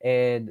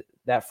 and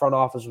that front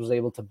office was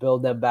able to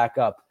build them back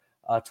up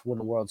to win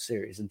the World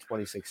Series in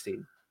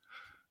 2016.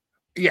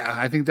 Yeah,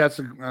 I think that's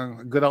a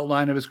good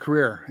outline of his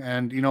career.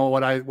 And you know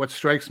what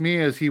strikes me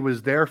is he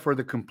was there for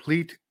the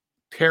complete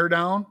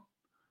teardown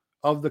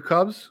of the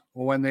Cubs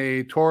when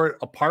they tore it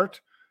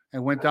apart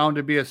and went down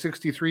to be a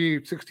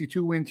 63,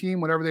 62 win team,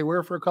 whatever they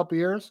were, for a couple of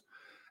years.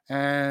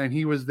 And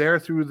he was there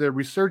through the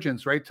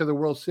resurgence right to the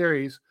World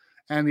Series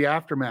and the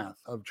aftermath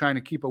of trying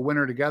to keep a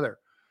winner together.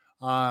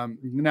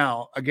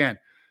 Now, again,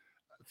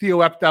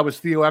 that was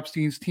Theo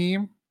Epstein's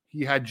team.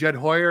 He had Jed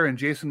Hoyer and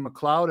Jason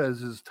McLeod as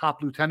his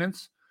top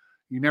lieutenants.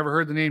 You never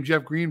heard the name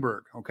Jeff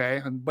Greenberg,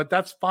 okay? But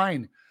that's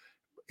fine.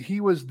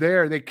 He was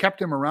there. They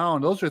kept him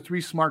around. Those are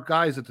three smart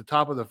guys at the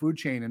top of the food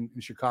chain in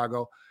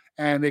Chicago,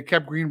 and they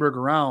kept Greenberg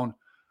around.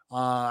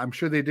 I'm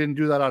sure they didn't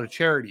do that out of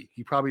charity.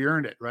 He probably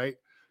earned it, right?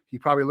 He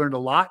probably learned a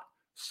lot,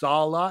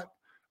 saw a lot.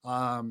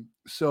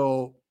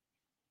 So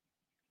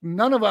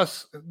none of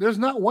us, there's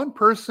not one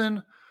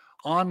person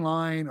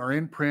online or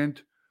in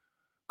print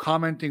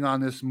commenting on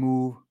this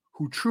move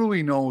who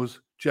truly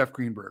knows Jeff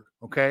Greenberg,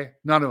 okay?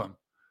 None of them.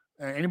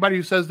 Anybody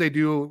who says they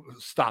do,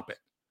 stop it.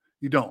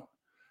 You don't.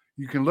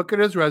 You can look at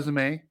his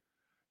resume.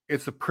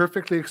 It's a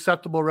perfectly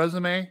acceptable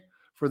resume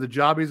for the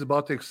job he's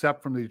about to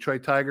accept from the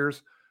Detroit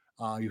Tigers.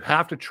 You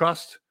have to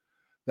trust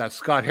that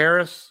Scott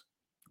Harris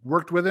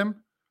worked with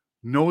him,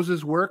 knows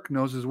his work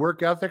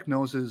ethic,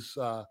 knows his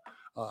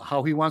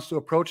how he wants to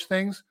approach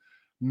things,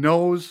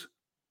 knows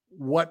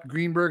what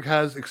Greenberg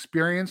has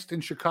experienced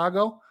in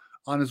Chicago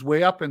on his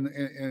way up in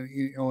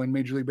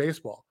Major League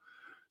Baseball.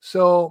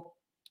 So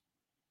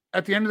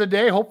at the end of the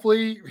day,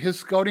 hopefully his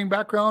scouting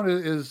background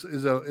is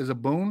a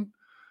boon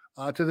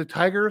to the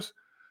Tigers.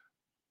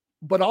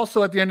 But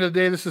also at the end of the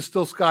day, this is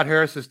still Scott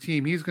Harris's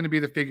team. He's going to be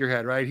the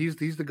figurehead, right? He's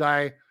the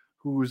guy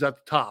who's at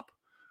the top.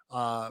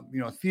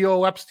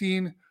 Theo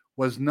Epstein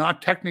was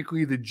not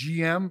technically the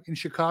GM in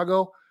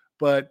Chicago,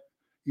 but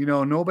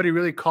nobody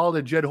really called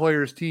it Jed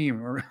Hoyer's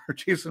team or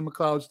Jason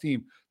McLeod's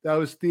team. That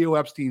was Theo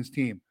Epstein's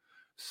team.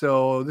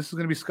 So this is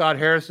going to be Scott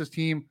Harris's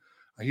team.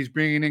 He's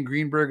bringing in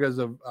Greenberg as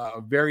a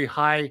very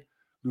high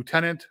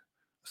lieutenant,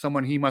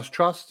 someone he must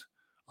trust.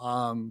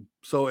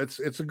 So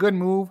it's a good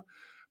move.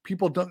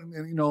 People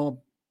don't,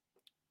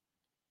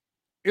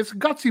 it's a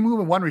gutsy move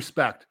in one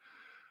respect.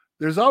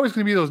 There's always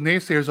going to be those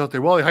naysayers out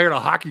there. Well, he hired a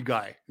hockey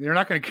guy. They're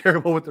not going to care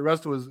about what the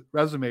rest of his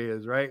resume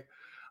is, right?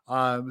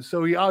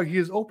 So he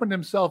has opened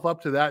himself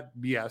up to that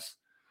BS.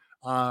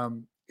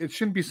 It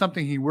shouldn't be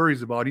something he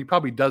worries about. He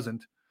probably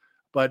doesn't.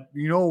 But,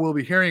 we'll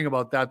be hearing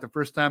about that the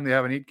first time they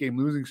have an 8-game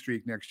losing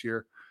streak next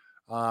year,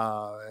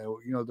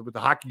 with the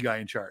hockey guy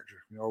in charge,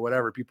 or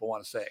whatever people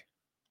want to say.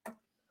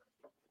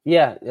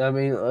 Yeah, I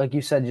mean, like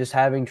you said, just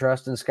having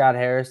trust in Scott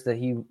Harris that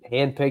he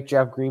handpicked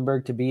Jeff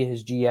Greenberg to be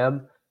his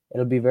GM,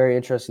 it'll be very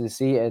interesting to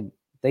see. And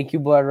thank you,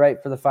 Blood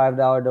Right, for the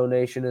 $5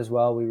 donation as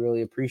well. We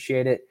really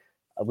appreciate it.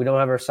 We don't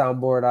have our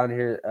soundboard on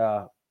here,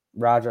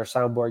 Raj, our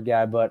soundboard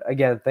guy. But,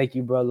 again, thank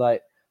you,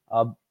 Blood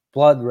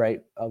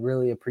Right. I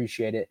really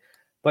appreciate it.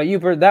 But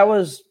Uper, that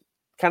was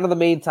kind of the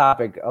main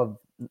topic of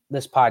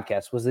this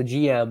podcast, was the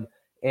GM.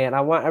 And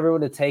I want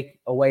everyone to take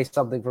away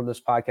something from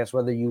this podcast,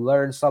 whether you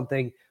learn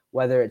something,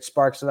 whether it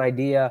sparks an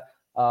idea.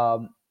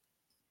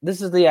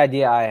 this is the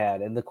idea I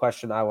had and the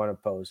question I want to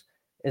pose.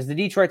 Is the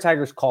Detroit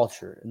Tigers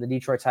culture and the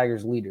Detroit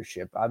Tigers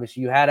leadership.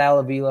 Obviously, you had Al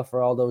Avila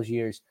for all those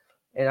years.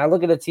 And I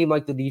look at a team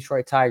like the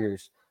Detroit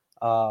Tigers,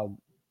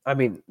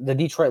 the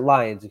Detroit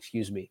Lions,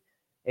 excuse me,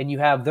 and you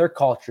have their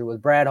culture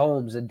with Brad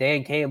Holmes and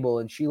Dan Campbell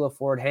and Sheila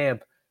Ford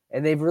Hamp,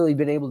 and they've really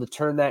been able to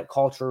turn that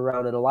culture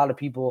around. And a lot of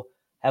people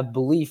have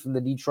belief in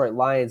the Detroit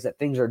Lions that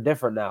things are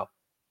different now.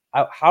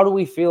 How do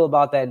we feel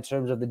about that in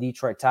terms of the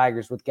Detroit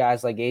Tigers with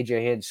guys like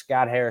AJ Hinch,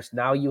 Scott Harris?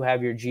 Now you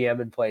have your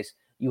GM in place.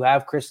 You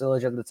have Chris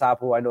Ilitch at the top,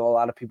 who I know a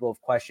lot of people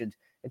have questioned.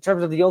 In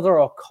terms of the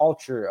overall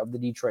culture of the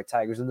Detroit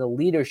Tigers and the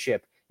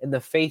leadership and the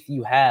faith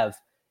you have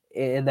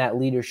in that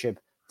leadership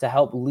to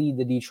help lead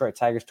the Detroit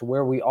Tigers to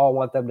where we all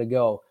want them to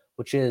go,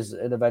 which is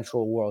an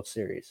eventual World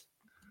Series.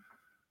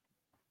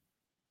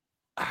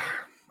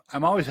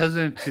 I'm always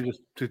hesitant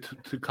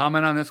to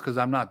comment on this because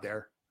I'm not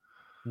there.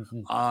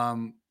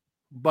 Mm-hmm.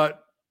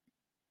 But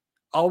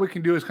all we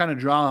can do is kind of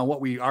draw on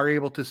what we are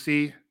able to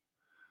see.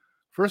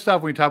 First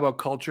off, when we talk about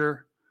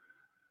culture,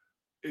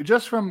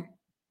 just from,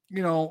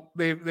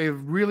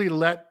 they've really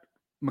let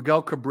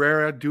Miguel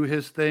Cabrera do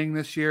his thing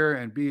this year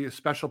and be a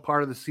special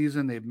part of the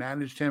season. They've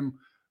managed him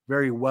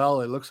very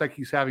well. It looks like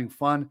he's having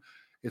fun.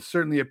 It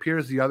certainly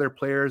appears the other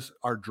players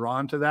are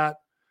drawn to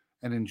that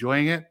and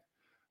enjoying it.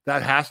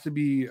 That has to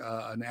be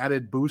an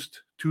added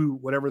boost to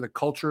whatever the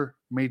culture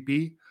may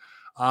be.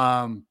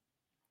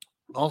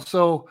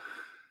 Also,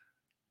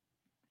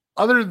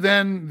 other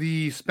than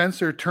the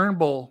Spencer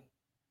Turnbull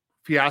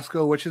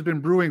fiasco, which has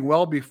been brewing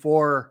well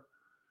before,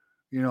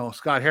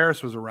 Scott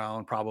Harris was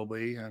around,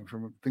 probably, and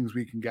from things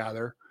we can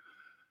gather,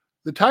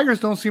 the Tigers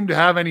don't seem to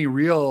have any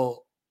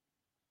real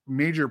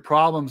major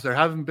problems. There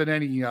haven't been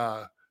any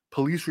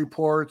police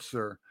reports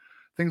or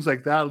things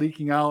like that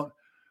leaking out.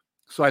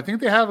 So I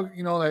think they have,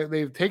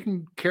 they've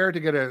taken care to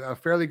get a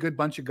fairly good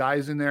bunch of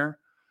guys in there.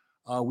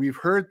 We've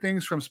heard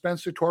things from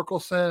Spencer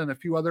Torkelson and a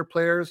few other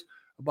players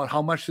about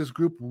how much this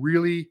group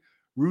really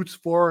roots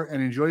for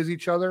and enjoys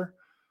each other.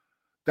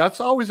 That's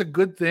always a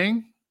good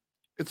thing.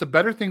 It's a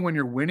better thing when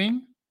you're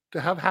winning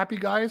to have happy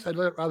guys. I'd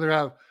rather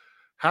have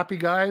happy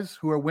guys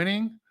who are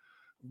winning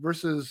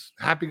versus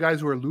happy guys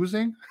who are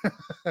losing.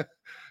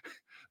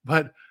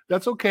 But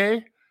that's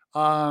okay.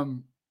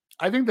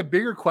 I think the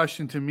bigger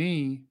question to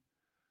me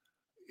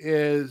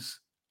is,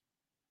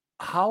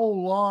 how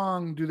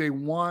long do they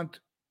want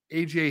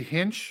AJ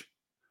Hinch?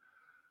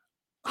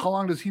 How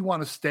long does he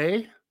want to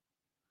stay?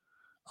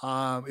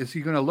 Is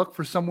he going to look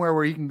for somewhere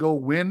where he can go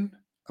win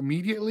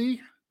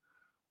immediately?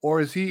 Or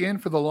is he in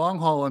for the long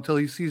haul until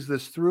he sees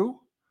this through?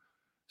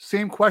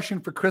 Same question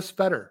for Chris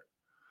Fetter.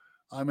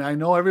 I mean, I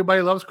know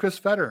everybody loves Chris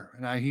Fetter,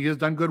 and he has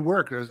done good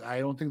work. I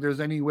don't think there's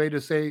any way to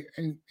say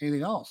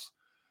anything else.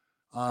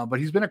 But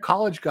he's been a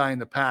college guy in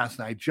the past,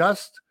 and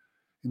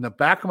in the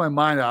back of my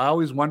mind, I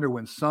always wonder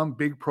when some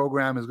big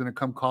program is going to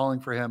come calling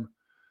for him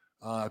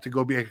to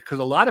go be, because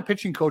a lot of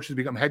pitching coaches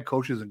become head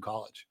coaches in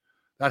college.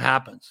 That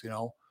happens,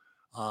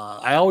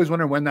 I always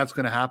wonder when that's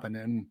going to happen.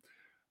 And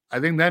I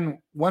think then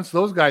once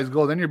those guys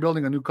go, then you're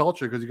building a new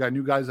culture because you got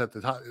new guys at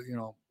the top,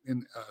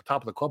 in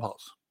top of the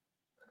clubhouse.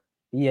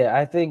 Yeah,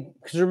 I think,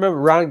 because remember,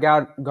 Ron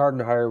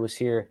Gardenhire was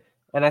here,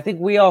 and I think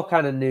we all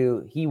kind of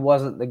knew he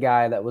wasn't the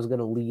guy that was going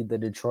to lead the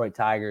Detroit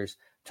Tigers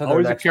to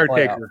their next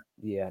caretaker.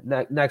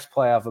 Next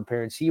playoff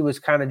appearance. He was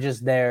kind of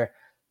just there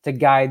to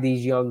guide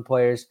these young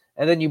players.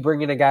 And then you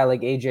bring in a guy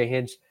like AJ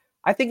Hinch.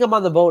 I think I'm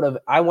on the boat of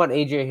I want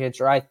AJ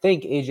Hinch, or I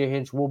think AJ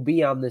Hinch will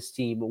be on this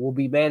team, will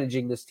be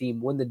managing this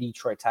team when the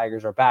Detroit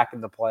Tigers are back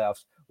in the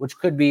playoffs, which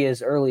could be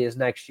as early as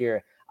next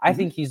year. I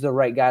think he's the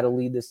right guy to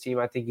lead this team.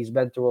 I think he's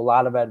been through a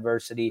lot of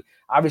adversity.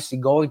 Obviously,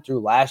 going through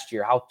last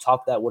year, how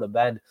tough that would have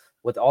been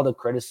with all the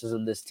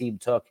criticism this team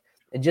took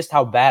and just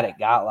how bad it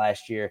got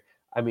last year.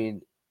 I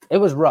mean, it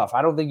was rough.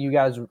 I don't think you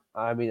guys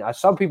 –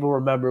 some people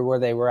remember where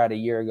they were at a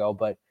year ago,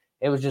 but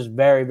it was just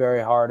very,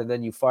 very hard. And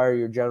then you fire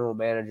your general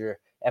manager.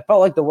 It felt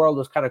like the world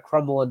was kind of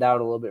crumbling down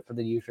a little bit for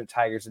the Detroit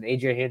Tigers, and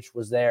AJ Hinch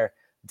was there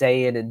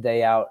day in and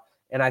day out.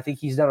 And I think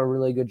he's done a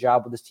really good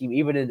job with this team.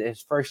 Even in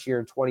his first year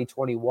in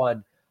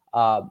 2021,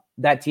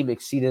 that team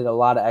exceeded a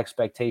lot of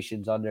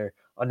expectations under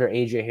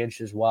AJ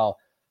Hinch as well.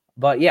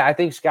 But, yeah, I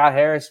think Scott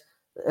Harris –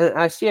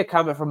 I see a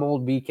comment from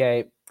old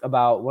BK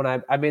about when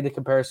I made the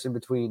comparison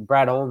between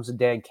Brad Holmes and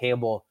Dan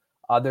Campbell,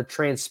 their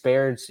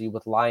transparency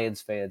with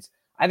Lions fans.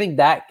 I think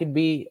that could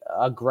be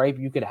a gripe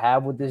you could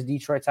have with this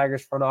Detroit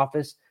Tigers front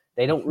office.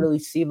 They don't really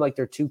seem like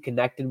they're too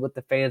connected with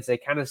the fans. They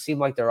kind of seem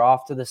like they're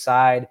off to the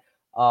side.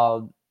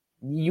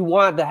 You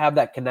want to have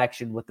that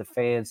connection with the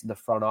fans in the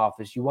front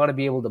office. You want to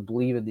be able to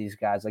believe in these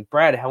guys. Like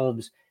Brad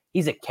Holmes,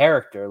 he's a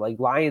character. Like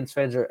Lions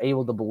fans are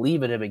able to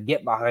believe in him and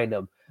get behind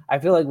him. I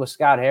feel like with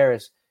Scott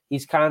Harris,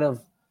 he's kind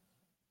of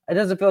 – it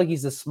doesn't feel like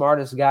he's the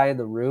smartest guy in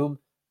the room,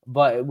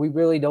 but we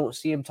really don't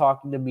see him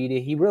talking to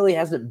media. He really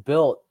hasn't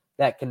built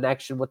that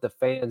connection with the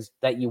fans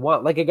that you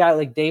want. Like a guy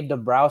like Dave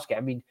Dombrowski.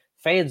 I mean,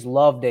 fans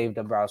love Dave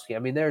Dombrowski. I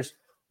mean, there's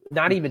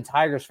not even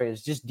Tigers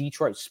fans, just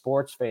Detroit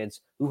sports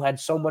fans who had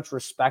so much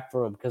respect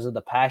for him because of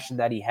the passion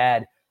that he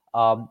had.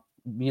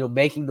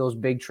 making those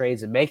big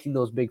trades and making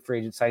those big free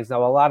agent signings.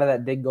 Now, a lot of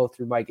that did go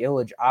through Mike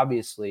Ilitch,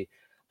 obviously,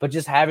 but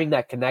just having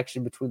that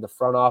connection between the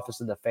front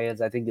office and the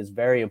fans, I think, is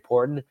very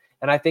important.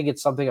 And I think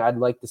it's something I'd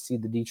like to see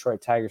the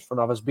Detroit Tigers front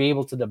office be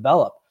able to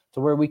develop to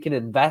where we can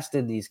invest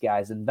in these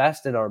guys,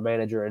 invest in our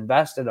manager,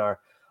 invest in our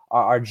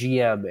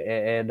GM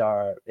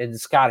and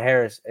Scott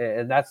Harris.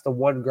 And that's the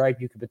one gripe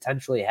you could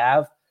potentially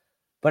have.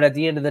 But at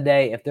the end of the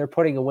day, if they're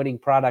putting a winning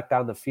product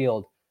on the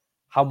field,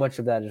 how much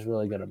of that is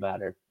really going to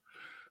matter?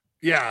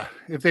 Yeah,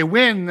 if they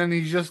win, then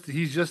he's just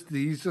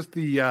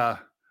the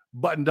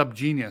buttoned up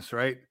genius,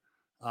 right?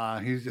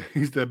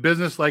 He's the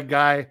business-like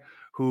guy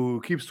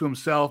who keeps to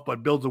himself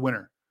but builds a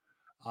winner.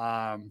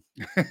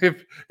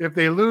 If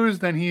they lose,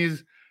 then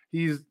he's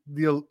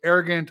the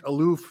arrogant,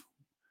 aloof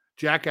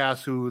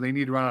jackass who they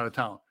need to run out of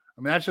town.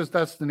 I mean,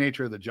 that's the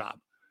nature of the job.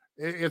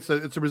 It's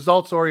a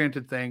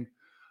results-oriented thing.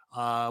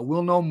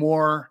 We'll know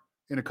more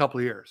in a couple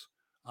of years.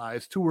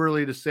 It's too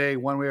early to say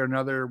one way or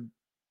another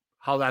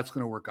how that's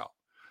going to work out.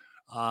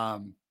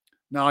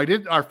 Now,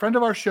 our friend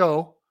of our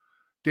show,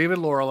 David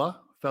Lorela,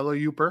 fellow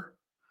Youper,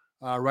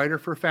 writer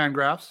for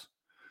Fangraphs,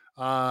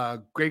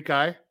 great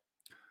guy.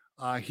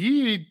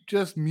 He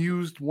just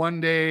mused one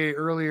day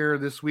earlier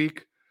this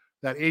week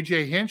that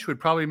AJ Hinch would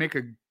probably make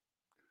a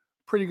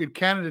pretty good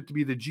candidate to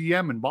be the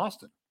GM in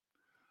Boston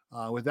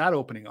with that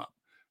opening up.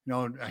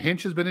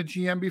 Hinch has been a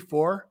GM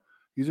before.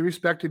 He's a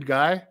respected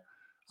guy.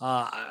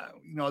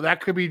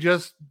 That could be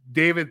just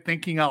David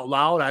thinking out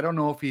loud. I don't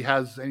know if he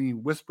has any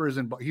whispers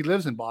he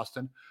lives in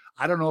Boston.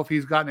 I don't know if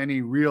he's gotten any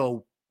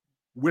real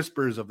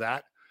whispers of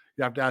that.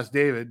 You have to ask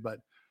David, but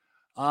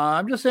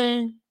I'm just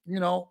saying,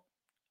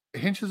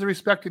 Hinch is a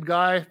respected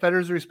guy.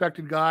 Federer's a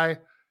respected guy.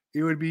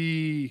 It would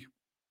be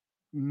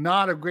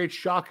not a great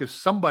shock if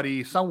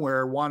somebody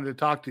somewhere wanted to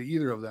talk to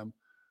either of them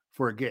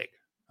for a gig.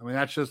 I mean,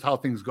 that's just how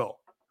things go.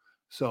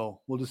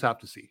 So we'll just have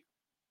to see.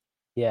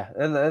 Yeah,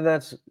 and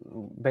that's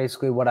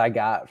basically what I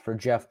got for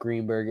Jeff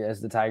Greenberg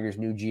as the Tigers'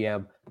 new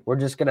GM. We're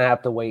just going to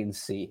have to wait and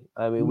see.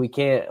 I mean,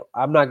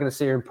 I'm not going to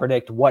sit here and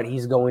predict what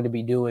he's going to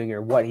be doing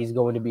or what he's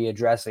going to be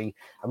addressing.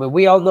 I mean,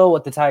 we all know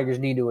what the Tigers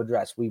need to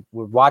address. We're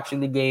watching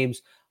the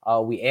games.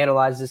 We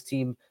analyze this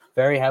team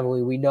very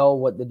heavily. We know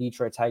what the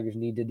Detroit Tigers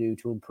need to do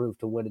to improve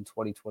to win in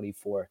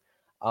 2024.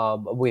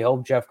 We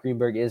hope Jeff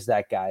Greenberg is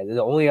that guy.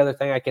 The only other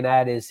thing I can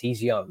add is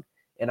he's young,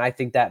 and I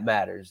think that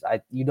matters.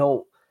 I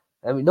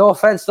mean, no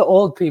offense to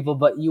old people,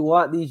 but you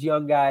want these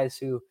young guys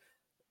who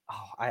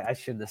I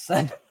shouldn't have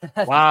said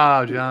that.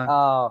 Wow,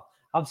 John.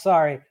 I'm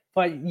sorry.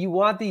 But you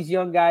want these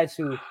young guys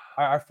who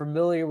are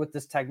familiar with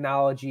this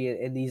technology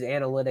and these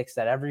analytics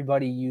that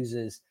everybody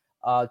uses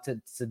to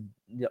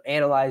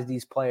analyze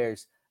these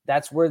players.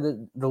 That's where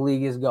the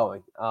league is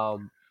going.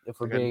 If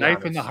we're being knife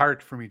honest. in the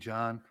heart for me,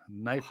 John.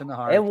 Knife in the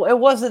heart. It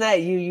wasn't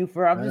at you.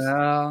 I'm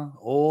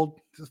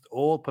just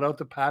old, put out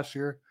the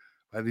pasture.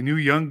 By the new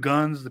young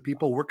guns, the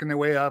people working their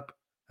way up.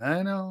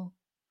 I know.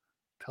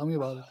 Tell me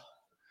about it.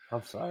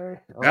 I'm sorry.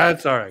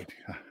 That's all right.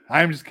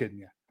 I'm just kidding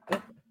you.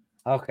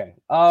 Okay.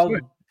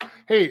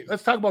 Hey,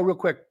 let's talk about real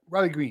quick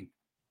Riley Green.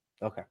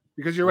 Okay.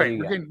 Because you're right.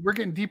 We're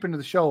getting deep into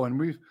the show, and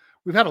we've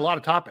had a lot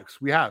of topics.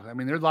 We have. I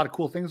mean, there's a lot of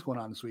cool things going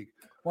on this week.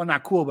 Well,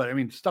 not cool, but I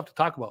mean, stuff to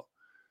talk about.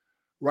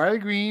 Riley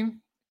Green,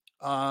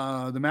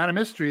 the man of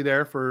mystery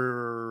there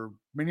for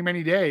many,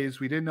 many days.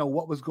 We didn't know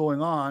what was going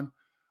on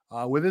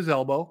with his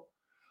elbow.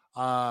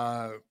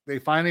 They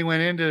finally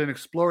went into an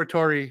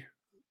exploratory,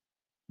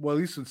 well, at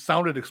least it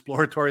sounded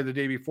exploratory the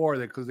day before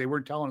because they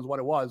weren't telling us what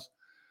it was.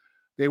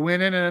 They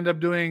went in and ended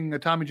up doing a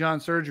Tommy John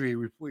surgery,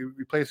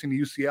 replacing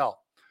the UCL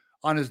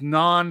on his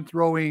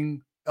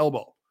non-throwing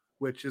elbow,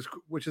 which is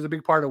a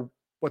big part of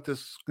what this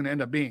is going to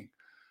end up being.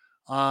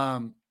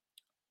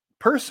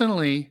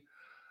 Personally,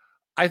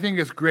 I think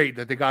it's great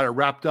that they got it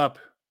wrapped up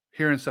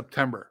here in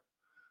September.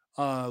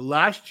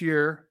 Last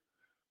year,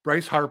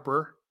 Bryce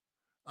Harper,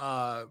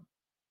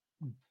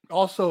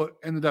 also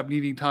ended up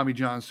needing Tommy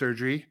John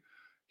surgery.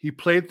 He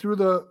played through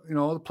the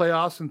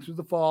playoffs and through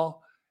the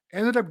fall,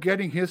 ended up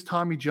getting his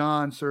Tommy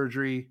John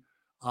surgery.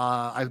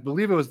 I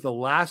believe it was the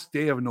last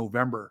day of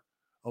November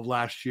of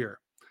last year.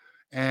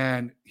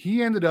 And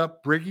he ended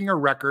up breaking a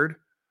record.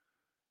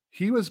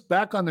 He was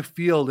back on the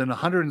field in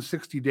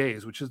 160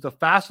 days, which is the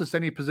fastest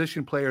any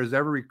position player has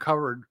ever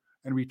recovered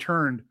and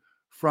returned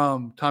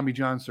from Tommy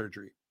John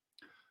surgery.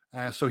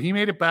 So he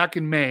made it back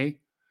in May,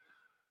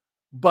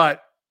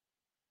 but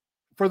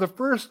for the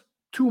first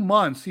 2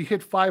 months, he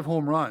hit 5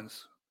 home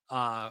runs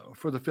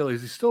for the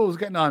Phillies. He still was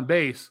getting on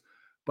base,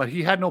 but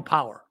he had no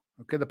power.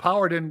 Okay, the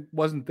power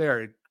wasn't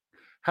there. It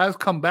has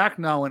come back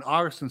now in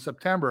August and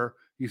September.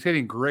 He's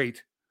hitting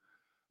great,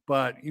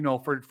 but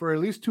for at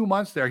least 2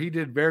 months there, he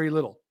did very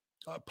little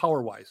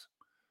power-wise.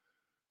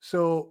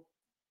 So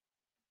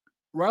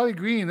Riley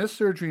Green, this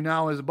surgery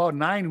now is about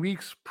 9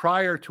 weeks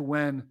prior to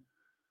when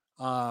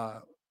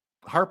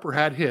Harper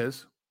had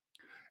his.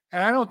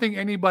 And I don't think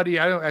I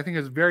think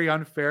it's very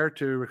unfair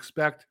to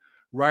expect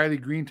Riley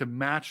Green to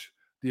match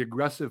the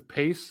aggressive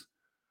pace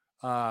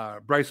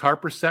Bryce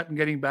Harper set in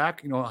getting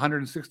back,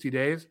 160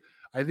 days.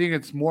 I think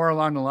it's more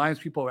along the lines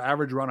people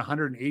average around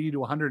 180 to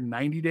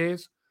 190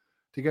 days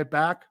to get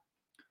back.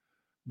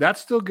 That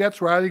still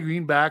gets Riley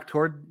Green back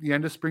toward the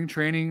end of spring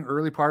training,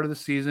 early part of the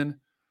season.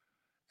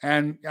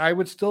 And I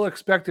would still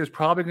expect there's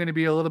probably going to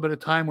be a little bit of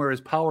time where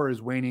his power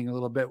is waning a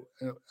little bit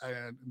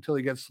until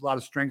he gets a lot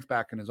of strength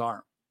back in his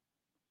arm.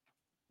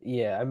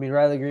 Yeah, I mean,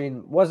 Riley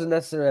Green wasn't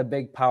necessarily a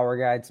big power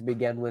guy to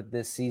begin with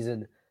this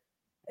season.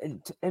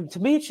 And to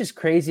me, it's just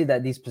crazy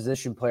that these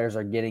position players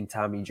are getting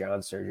Tommy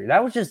John surgery.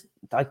 That was just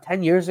like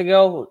 10 years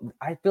ago.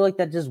 I feel like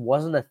that just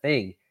wasn't a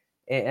thing.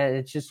 And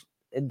it's just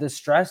the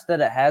stress that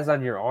it has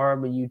on your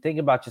arm. And you think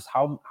about just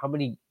how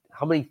many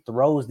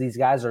throws these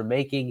guys are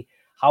making,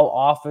 how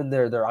often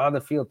they're on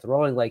the field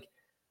throwing. Like,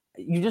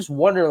 you just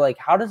wonder, like,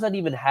 how does that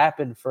even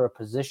happen for a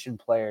position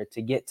player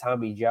to get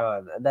Tommy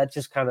John? That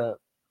just kind of,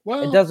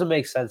 it doesn't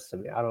make sense to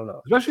me. I don't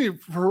know. Especially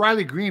for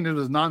Riley Green, it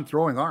was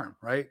non-throwing arm,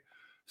 right?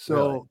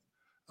 So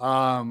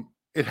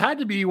it had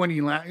to be when he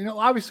landed.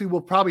 Obviously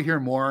we'll probably hear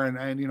more, and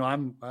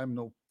I'm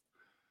no.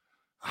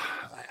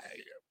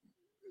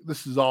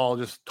 This is all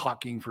just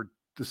talking for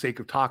the sake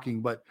of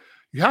talking, but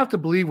you have to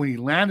believe when he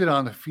landed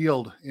on the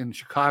field in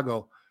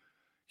Chicago,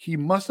 he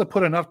must have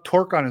put enough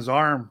torque on his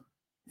arm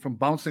from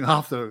bouncing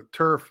off the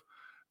turf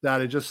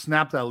that it just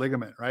snapped that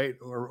ligament, right?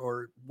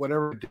 Or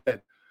whatever it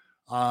did.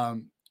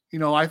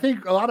 I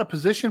think a lot of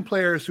position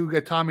players who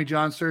get Tommy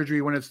John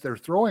surgery when it's their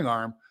throwing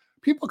arm,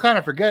 people kind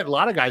of forget a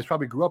lot of guys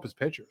probably grew up as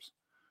pitchers.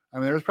 I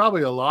mean, there's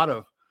probably a lot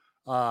of,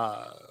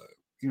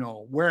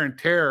 wear and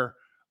tear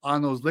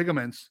on those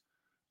ligaments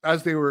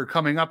as they were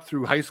coming up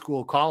through high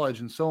school,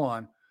 college, and so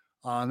on.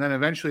 And then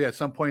eventually at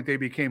some point they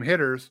became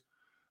hitters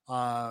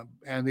and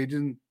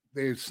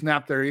they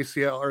snapped their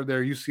ACL or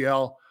their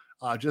UCL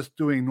just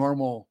doing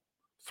normal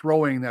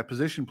throwing that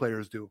position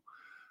players do.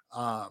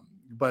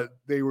 But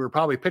they were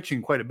probably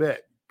pitching quite a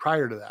bit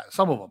prior to that.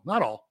 Some of them,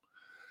 not all.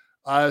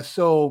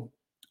 So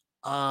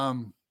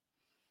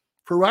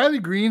for Riley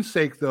Green's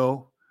sake,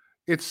 though,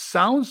 it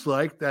sounds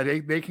like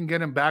that they can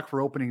get him back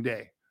for opening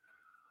day.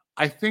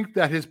 I think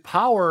that his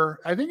power,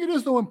 I think it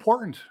is, though,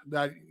 important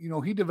that,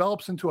 he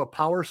develops into a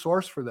power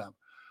source for them.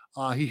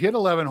 He hit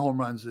 11 home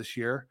runs this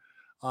year.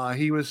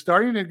 He was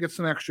starting to get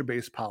some extra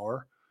base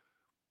power.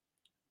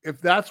 If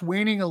that's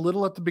waning a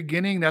little at the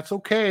beginning, that's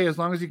okay, as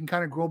long as you can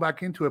kind of grow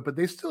back into it. But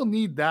they still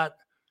need that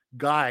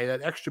guy,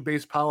 that extra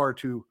base power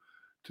to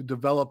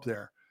develop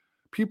there.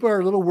 People are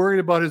a little worried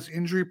about his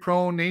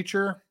injury-prone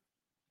nature.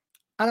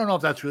 I don't know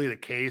if that's really the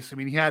case. I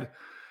mean, he had,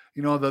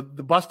 the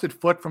busted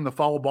foot from the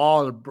foul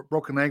ball, the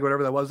broken leg,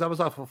 whatever that was off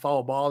of a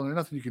foul ball, and there's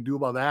nothing you can do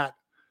about that.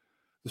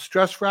 The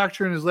stress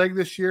fracture in his leg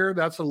this year,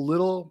 that's a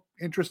little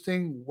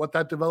interesting what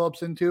that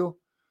develops into.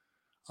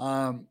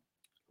 But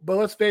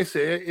let's face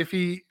it, if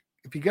he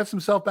gets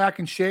himself back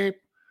in shape,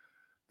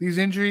 these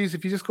injuries,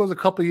 if he just goes a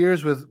couple of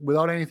years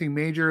without anything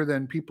major,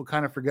 then people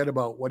kind of forget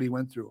about what he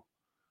went through.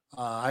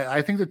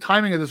 I think the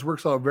timing of this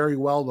works out very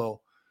well,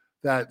 though,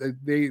 that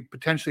they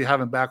potentially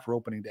have him back for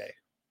opening day.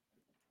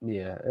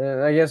 Yeah,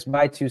 and I guess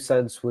my 2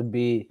 cents would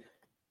be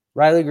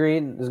Riley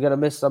Green is going to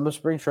miss some of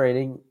spring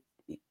training.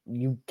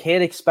 You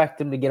can't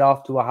expect him to get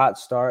off to a hot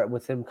start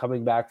with him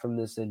coming back from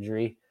this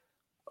injury.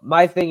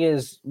 My thing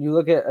is, you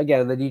look at,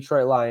 again, the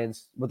Detroit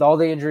Lions, with all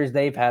the injuries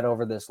they've had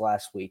over this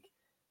last week,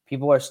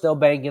 people are still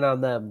banking on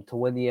them to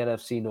win the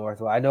NFC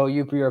North. Well, I know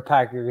you're a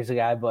Packers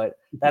guy, but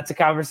that's a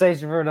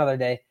conversation for another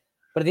day.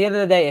 But at the end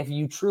of the day, if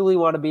you truly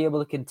want to be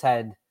able to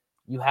contend,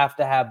 you have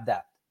to have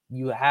depth.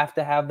 You have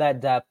to have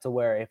that depth to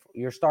where if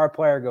your star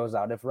player goes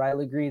out, if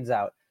Riley Green's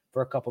out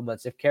for a couple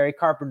months, if Kerry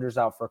Carpenter's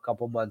out for a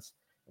couple months,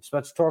 if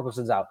Spencer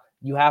Torkelson's out,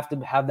 you have to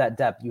have that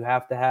depth. You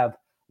have to have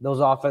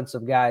those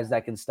offensive guys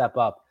that can step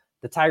up.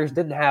 The Tigers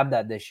didn't have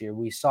that this year.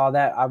 We saw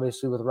that,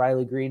 obviously, with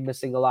Riley Green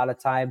missing a lot of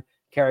time,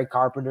 Kerry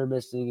Carpenter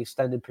missing an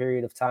extended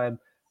period of time.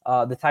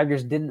 The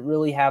Tigers didn't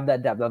really have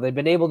that depth. Now, they've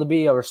been able to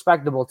be a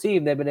respectable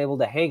team. They've been able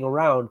to hang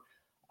around,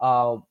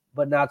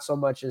 but not so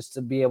much as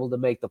to be able to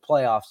make the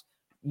playoffs.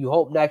 You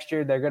hope next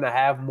year they're going to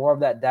have more of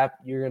that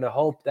depth. You're going to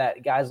hope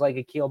that guys like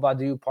Akil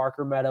Baddoo,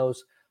 Parker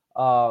Meadows,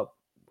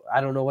 I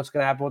don't know what's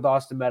going to happen with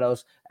Austin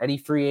Meadows, any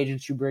free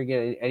agents you bring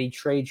in, any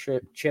trade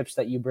chips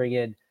that you bring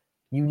in,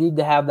 you need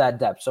to have that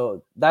depth.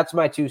 So that's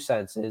my 2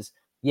 cents is,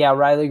 yeah,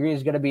 Riley Green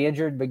is going to be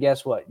injured, but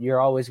guess what? You're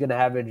always going to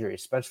have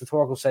injuries. Spencer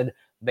Torkelson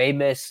may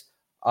miss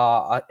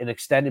an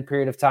extended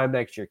period of time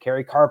next year.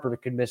 Kerry Carpenter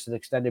could miss an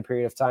extended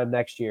period of time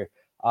next year.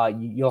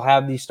 You'll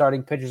have these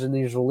starting pitchers and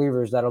these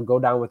relievers that'll go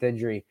down with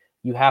injury.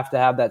 You have to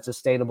have that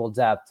sustainable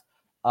depth,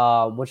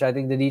 which I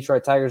think the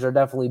Detroit Tigers are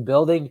definitely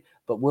building,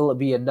 but will it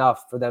be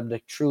enough for them to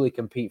truly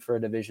compete for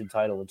a division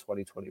title in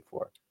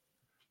 2024?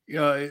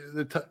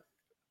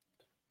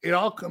 It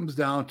all comes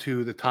down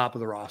to the top of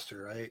the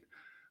roster, right?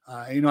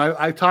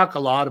 I talk a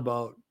lot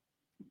about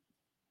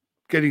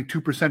getting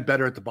 2%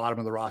 better at the bottom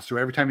of the roster.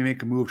 Every time you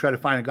make a move, try to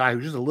find a guy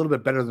who's just a little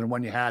bit better than the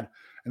one you had,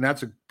 and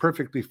that's a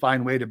perfectly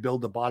fine way to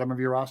build the bottom of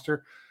your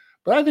roster.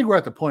 But I think we're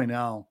at the point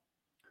now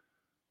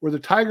where the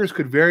Tigers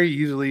could very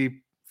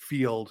easily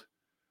field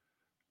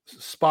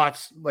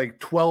spots like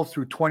 12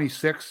 through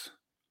 26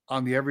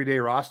 on the everyday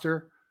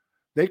roster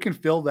they can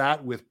fill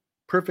that with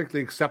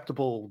perfectly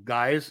acceptable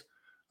guys.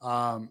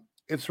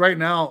 It's right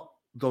now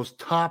those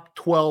top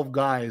 12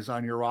 guys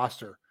on your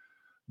roster.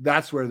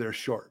 That's where they're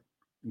short.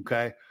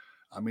 Okay.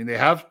 I mean, they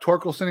have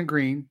Torkelson and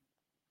Green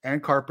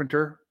and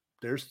Carpenter.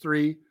 There's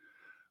 3.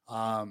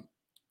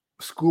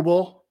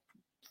 Skubal,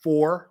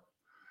 4.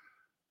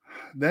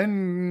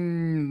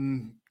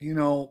 Then,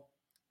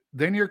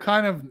 then you're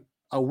kind of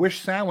a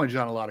wish sandwich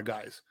on a lot of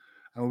guys.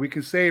 I mean, we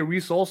can say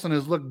Reese Olson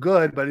has looked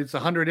good, but it's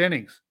 100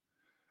 innings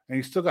and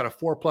he's still got a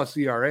 4+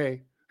 ERA.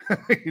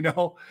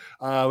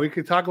 We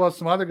could talk about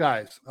some other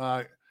guys.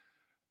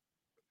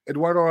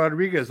 Eduardo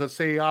Rodriguez, let's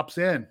say he opts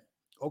in.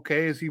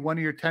 Okay, is he one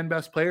of your 10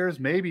 best players?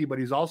 Maybe, but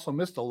he's also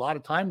missed a lot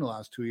of time in the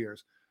last 2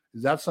 years.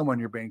 Is that someone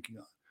you're banking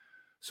on?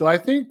 So I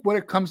think what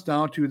it comes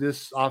down to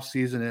this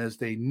offseason is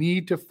they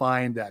need to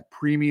find that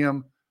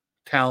premium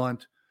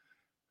talent,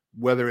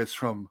 whether it's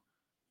from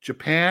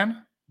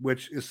Japan,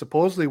 which is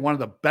supposedly one of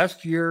the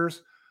best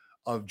years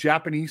of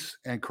Japanese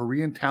and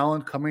Korean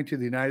talent coming to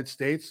the United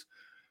States.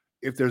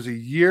 If there's a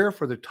year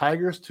for the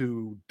Tigers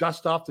to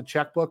dust off the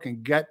checkbook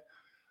and get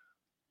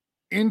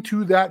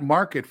into that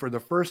market for the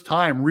first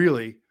time,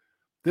 really,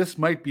 this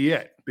might be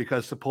it,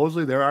 because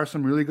supposedly there are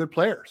some really good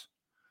players.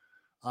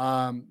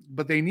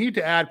 But they need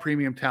to add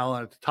premium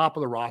talent at the top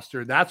of the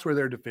roster. That's where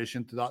they're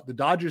deficient. The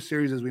Dodgers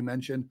series, as we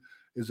mentioned,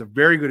 is a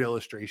very good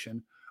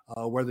illustration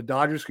where the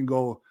Dodgers can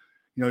go,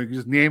 you can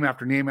just name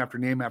after name after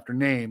name after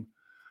name.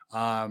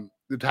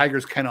 The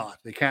Tigers cannot.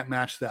 They can't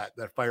match that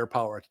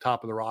firepower at the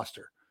top of the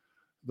roster.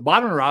 The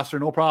bottom of the roster,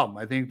 no problem.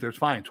 I think there's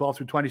fine. 12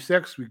 through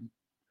 26, we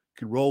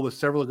can roll with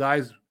several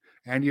guys.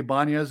 Andy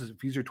Ibanez,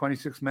 if he's your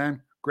 26th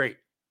man, great.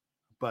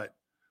 But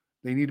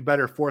they need a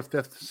better 4th,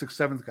 5th, 6th,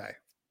 7th guy.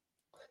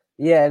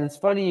 Yeah, and it's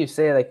funny you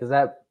say that because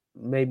that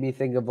made me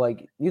think of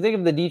you think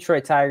of the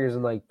Detroit Tigers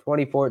in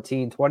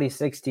 2014,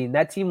 2016.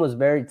 That team was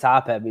very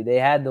top heavy. They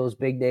had those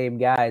big name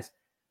guys,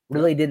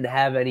 really didn't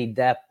have any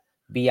depth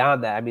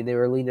beyond that. I mean, they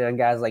were leaning on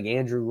guys like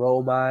Andrew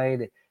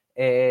Romine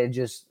and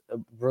just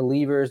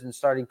relievers and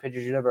starting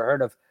pitchers you never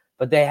heard of.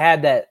 But they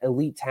had that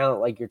elite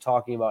talent like you're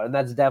talking about, and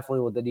that's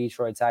definitely what the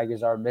Detroit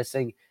Tigers are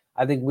missing.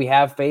 I think we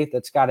have faith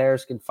that Scott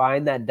Harris can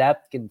find that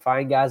depth, can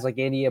find guys like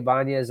Andy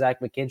Ibanez,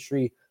 Zach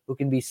McKinstry, who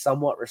can be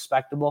somewhat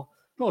respectable.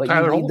 Well,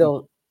 Tyler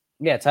Holton.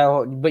 Tyler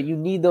Holton. But you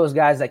need those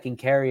guys that can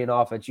carry an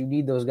offense. You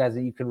need those guys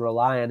that you can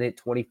rely on, hit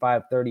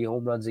 25, 30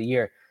 home runs a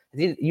year.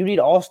 You need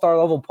all-star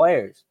level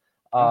players.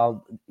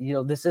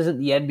 This isn't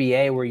the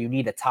NBA where you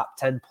need a top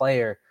 10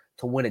 player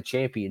to win a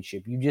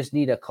championship. You just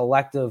need a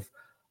collective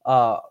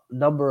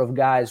number of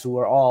guys who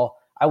are all,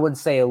 I wouldn't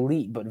say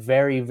elite, but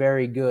very,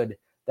 very good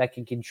that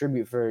can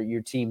contribute for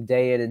your team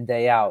day in and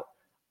day out.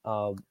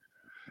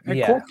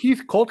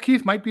 Colt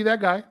Keith might be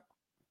that guy.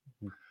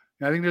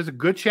 I think there's a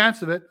good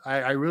chance of it.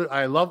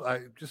 I love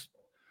just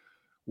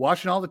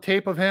watching all the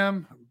tape of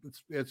him.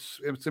 It's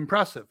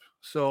impressive.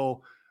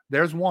 So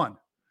there's one.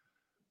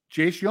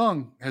 Jace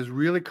Young has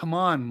really come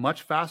on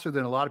much faster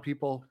than a lot of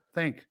people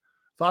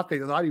thought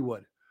he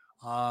would.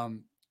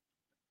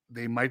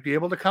 They might be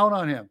able to count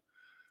on him.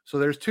 So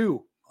there's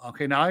 2.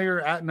 Okay,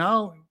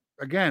 now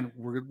again,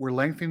 we're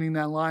lengthening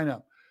that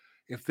lineup.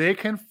 If they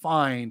can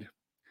find,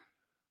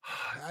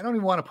 I don't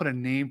even want to put a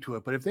name to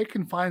it, but if they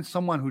can find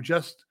someone who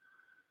just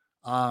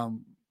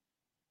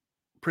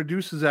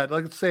produces that,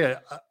 like let's say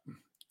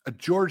a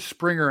George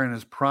Springer in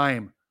his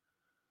prime,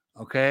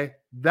 okay,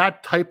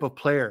 that type of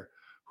player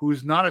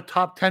who's not a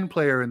top 10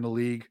 player in the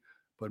league,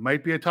 but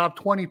might be a top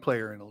 20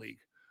 player in the league,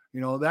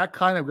 that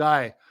kind of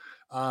guy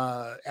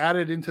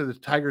added into the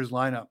Tigers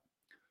lineup,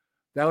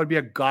 that would be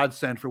a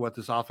godsend for what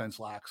this offense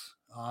lacks,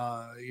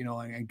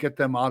 and get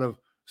them out of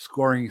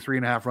scoring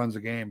 3.5 runs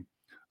a game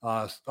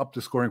up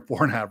to scoring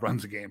 4.5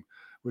 runs a game,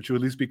 which would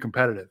at least be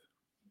competitive.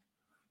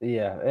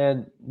 Yeah,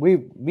 and me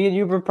and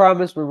you were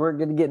promised we weren't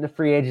going to get into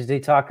free agency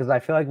talk because I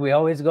feel like we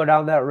always go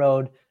down that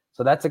road.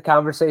 So that's a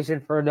conversation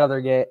for another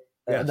day.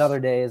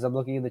 As I'm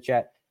looking in the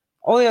chat.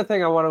 Only other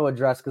thing I want to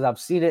address, because I've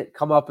seen it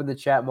come up in the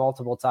chat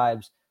multiple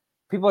times.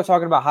 People are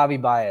talking about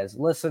Javi Baez.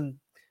 Listen,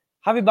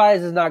 Javi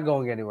Baez is not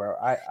going anywhere.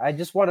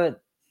 I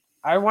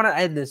want to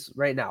end this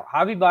right now.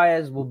 Javi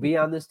Baez will be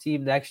on this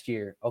team next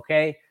year,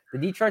 okay? The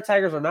Detroit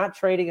Tigers are not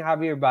trading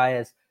Javier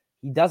Baez.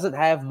 He doesn't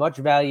have much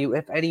value,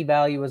 if any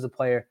value as a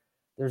player.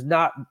 I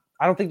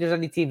don't think there's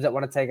any teams that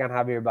want to take on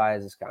Javier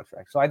Baez's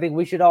contract. So I think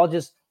we should all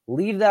just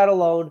leave that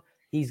alone.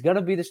 He's going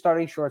to be the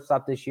starting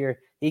shortstop this year.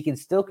 He can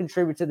still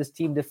contribute to this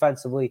team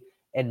defensively,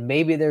 and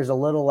maybe there's a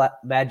little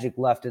magic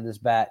left in his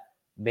bat.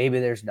 Maybe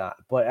there's not.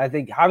 But I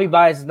think Javi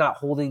Baez is not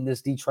holding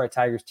this Detroit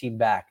Tigers team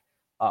back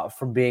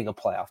from being a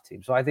playoff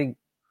team. So I think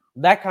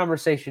that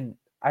conversation,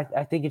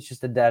 I think it's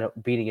just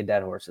beating a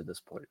dead horse at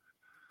this point.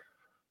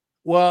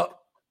 Well,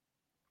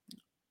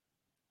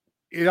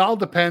 it all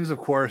depends, of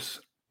course,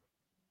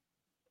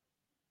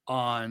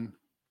 on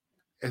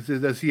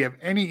does he have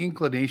any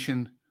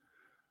inclination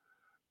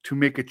to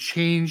make a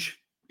change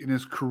in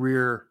his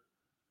career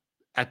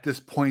at this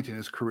point in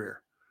his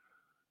career?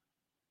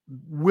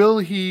 Will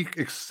he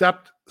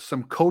accept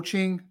some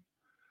coaching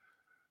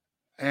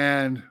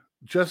and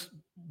just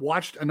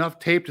watched enough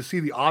tape to see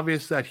the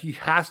obvious that he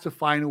has to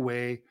find a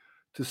way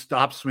to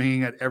stop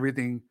swinging at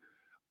everything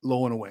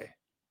low and away.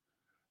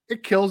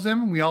 It kills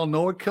him. We all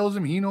know it kills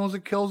him. He knows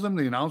it kills him.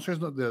 The announcers,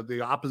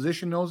 the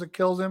opposition knows it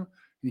kills him.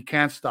 He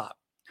can't stop.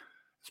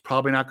 It's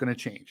probably not going to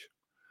change.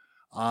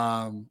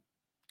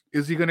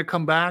 Is he going to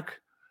come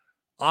back?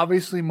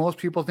 Obviously, most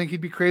people think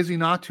he'd be crazy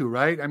not to,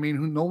 right? I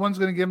mean, no one's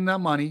going to give him that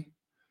money.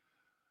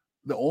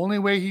 The only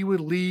way he would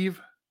leave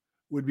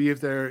would be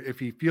if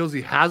he feels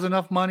he has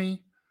enough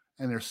money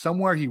and there's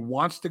somewhere he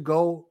wants to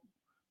go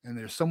and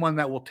there's someone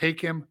that will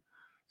take him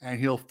and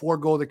he'll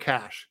forego the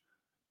cash.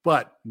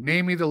 But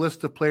name me the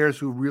list of players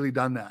who've really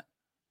done that.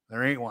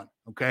 There ain't one,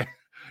 okay?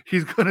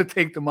 He's going to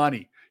take the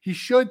money. He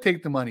should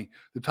take the money.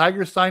 The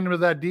Tigers signed him to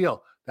that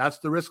deal. That's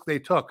the risk they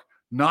took,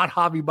 not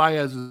Javi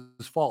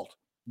Baez's fault,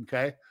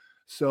 okay?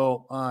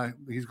 So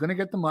he's going to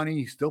get the money.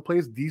 He still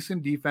plays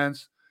decent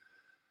defense.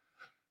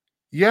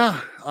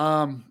 Yeah,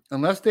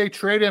 unless they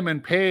trade him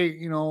and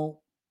pay,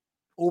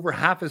 over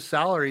half his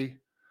salary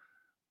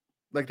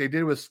like they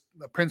did with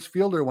Prince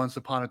Fielder once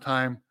upon a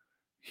time,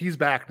 he's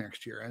back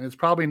next year. And it's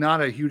probably not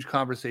a huge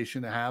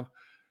conversation to have.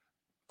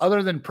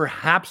 Other than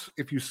perhaps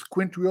if you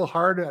squint real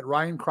hard at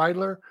Ryan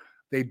Kreidler,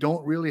 they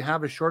don't really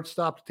have a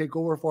shortstop to take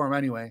over for him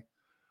anyway.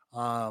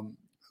 And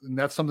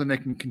that's something they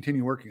can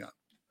continue working on.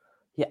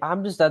 Yeah,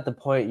 I'm just at the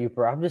point,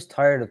 Uper. I'm just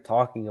tired of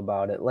talking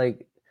about it.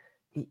 Like,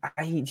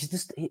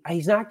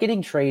 he's not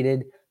getting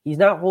traded. He's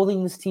not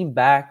holding this team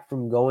back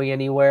from going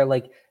anywhere.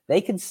 Like,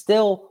 they can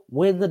still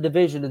win the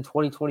division in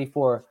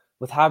 2024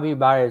 with Javier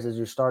Baez as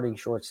your starting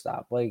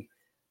shortstop. Like,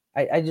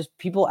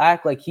 people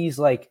act like he's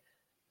like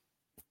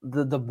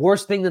the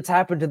worst thing that's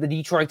happened to the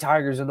Detroit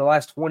Tigers in the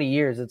last 20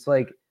 years. It's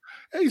like,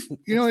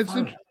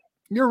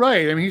 you're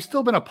right. I mean, he's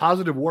still been a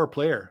positive WAR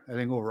player, I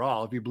think,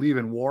 overall, if you believe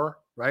in WAR,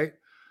 right?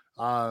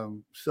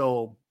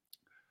 So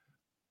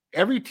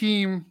every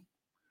team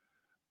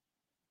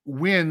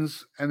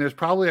wins, and there's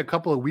probably a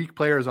couple of weak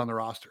players on the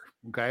roster,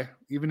 okay,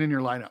 even in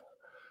your lineup.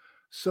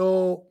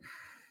 So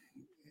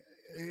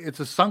it's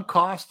a sunk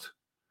cost.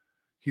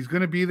 He's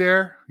going to be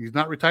there. He's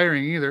not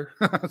retiring either.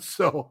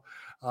 So,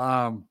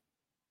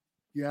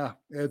 yeah,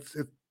 it's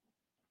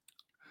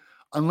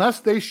unless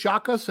they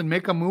shock us and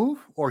make a move,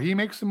 or he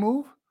makes a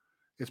move,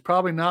 it's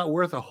probably not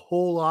worth a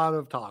whole lot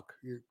of talk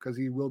because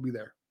he will be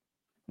there.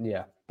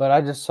 Yeah, but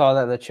I just saw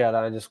that in the chat.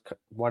 I just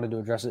wanted to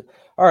address it.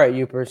 All right,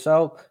 Uper.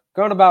 So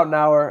going about an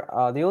hour,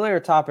 the only other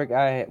topic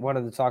I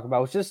wanted to talk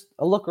about was just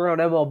a look around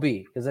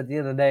MLB, because at the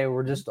end of the day,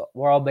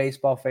 we're all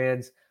baseball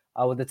fans.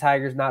 With the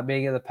Tigers not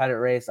being in the pennant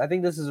race, I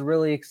think this is a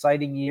really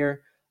exciting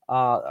year. A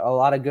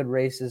lot of good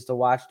races to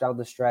watch down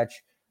the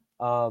stretch.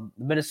 The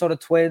Minnesota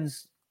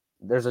Twins,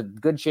 there's a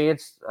good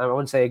chance. I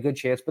wouldn't say a good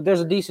chance, but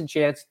there's a decent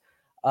chance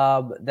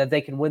that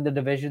they can win the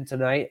division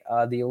tonight.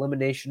 The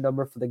elimination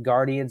number for the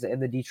Guardians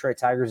and the Detroit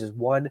Tigers is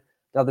 1.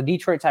 Now, the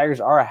Detroit Tigers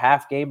are a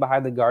half game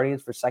behind the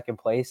Guardians for second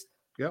place.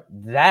 Yep.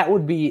 That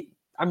would be,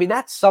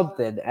 that's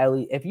something. At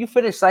least if you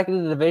finish second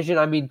in the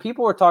division,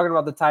 people were talking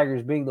about the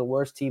Tigers being the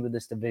worst team in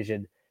this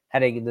division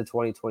heading into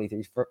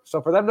 2023.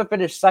 So for them to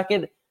finish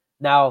second,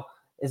 now,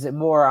 is it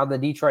more on the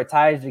Detroit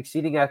Tigers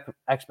exceeding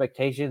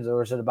expectations,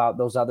 or is it about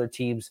those other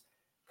teams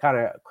kind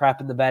of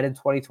crapping the bed in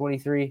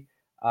 2023?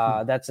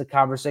 That's a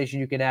conversation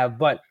you can have.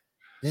 But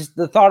just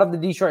the thought of the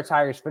Detroit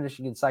Tigers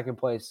finishing in second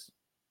place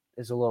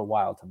is a little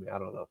wild to me. I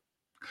don't know.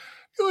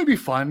 It would be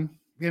fun.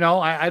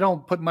 I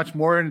don't put much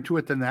more into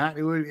it than that.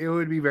 It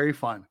would be very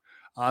fun.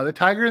 The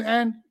Tigers,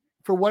 and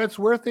for what it's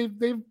worth,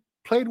 they've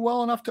played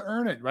well enough to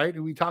earn it, right?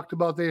 And we talked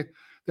about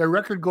their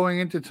record going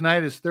into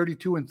tonight is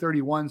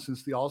 32-31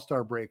 since the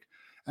All-Star break.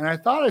 And I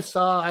thought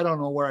I don't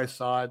know where I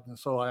saw it, and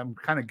so I'm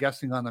kind of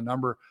guessing on the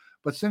number.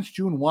 But since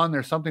June 1,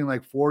 there's something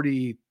like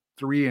 43-41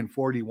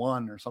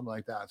 or something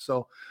like that.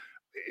 So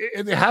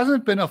it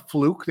hasn't been a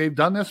fluke. They've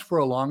done this for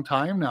a long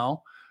time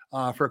now,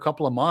 for a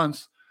couple of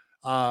months,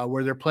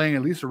 where they're playing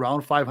at least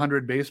around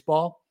 500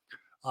 baseball.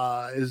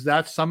 Is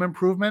that some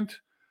improvement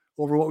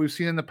over what we've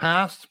seen in the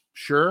past?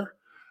 Sure.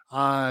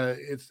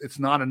 It's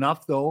not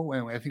enough, though,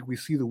 and I think we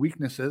see the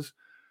weaknesses.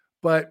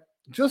 But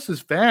just as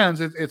fans,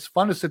 it's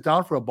fun to sit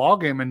down for a ball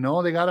game and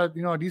know they got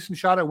a decent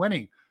shot at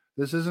winning.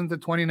 This isn't the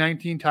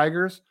 2019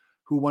 Tigers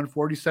who won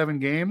 47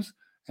 games,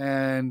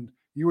 and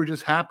you were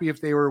just happy if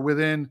they were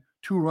within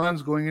 2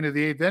 runs going into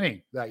the 8th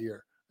inning that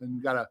year, and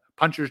you got a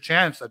puncher's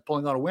chance at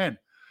pulling out a win.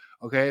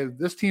 Okay,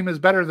 this team is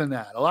better than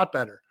that, a lot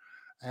better,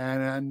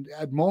 and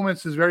at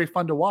moments is very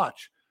fun to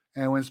watch.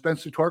 And when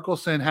Spencer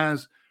Torkelson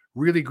has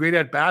really great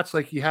at bats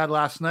like he had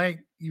last night,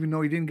 even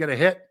though he didn't get a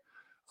hit,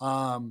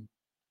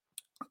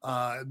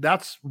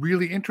 that's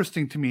really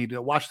interesting to me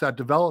to watch that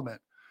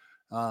development.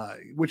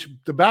 Which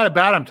the bat at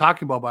bat I'm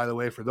talking about, by the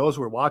way, for those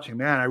who are watching,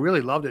 man, I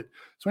really loved it.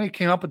 It's when he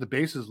came up with the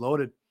bases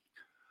loaded.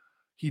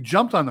 He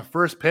jumped on the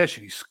first pitch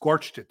and he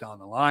scorched it down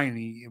the line.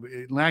 He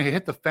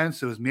hit the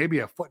fence. It was maybe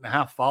a 1.5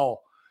 foot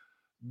foul.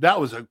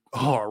 That was a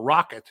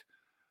rocket.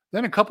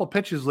 Then a couple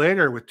pitches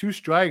later, with 2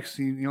 strikes,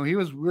 he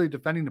was really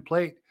defending the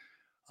plate.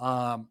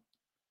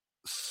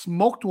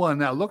 Smoked one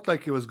that looked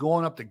like it was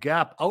going up the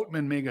gap.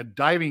 Outman made a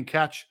diving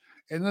catch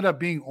Ended up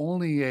being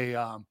only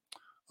a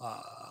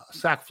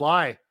sack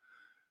fly,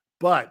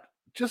 but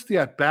just the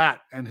at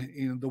bat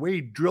and the way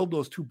he drilled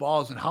those two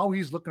balls and how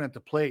he's looking at the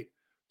plate,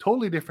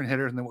 totally different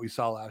hitter than what we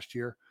saw last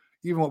year,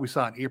 even what we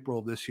saw in April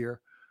of this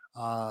year.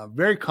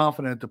 Very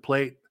confident at the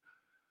plate.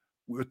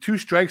 With 2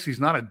 strikes, he's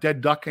not a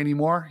dead duck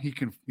anymore. He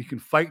can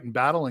fight and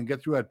battle and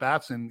get through at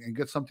bats and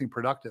get something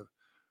productive.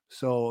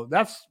 So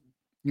that's,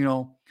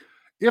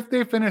 if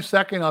they finish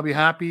second, I'll be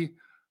happy.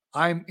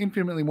 I'm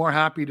infinitely more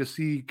happy to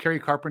see Kerry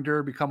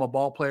Carpenter become a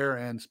ball player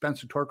and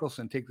Spencer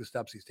Torkelson take the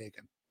steps he's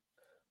taken.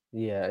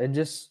 Yeah, and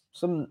just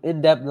some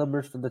in-depth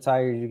numbers for the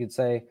Tigers, you could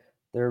say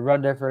their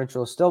run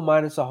differential is still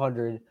minus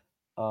 100.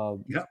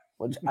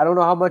 Which I don't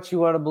know how much you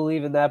want to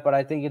believe in that, but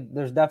I think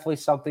there's definitely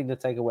something to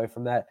take away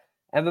from that.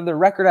 And then the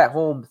record at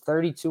home,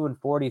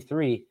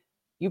 32-43.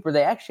 Uper,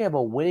 they actually have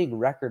a winning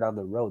record on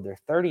the road. They're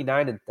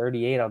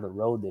 39-38 on the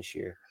road this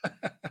year.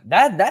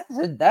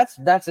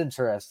 That's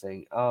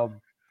interesting.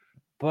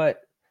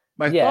 But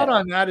my thought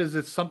on that is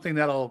it's something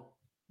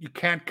you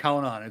can't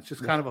count on. It's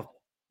just kind of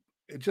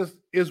it just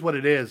is what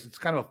it is. It's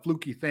kind of a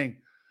fluky thing,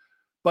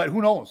 but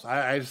who knows?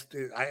 I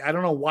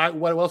don't know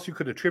what else you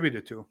could attribute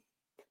it to.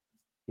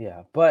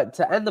 Yeah, but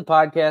to end the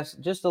podcast,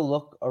 just a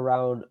look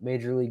around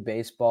Major League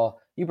Baseball.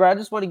 I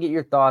just want to get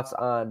your thoughts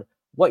on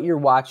what you're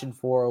watching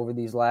for over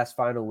these last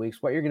final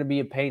weeks, what you're going to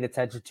be paying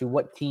attention to,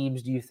 what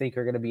teams do you think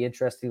are going to be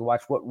interesting to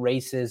watch, what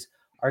races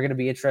are going to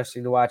be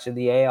interesting to watch in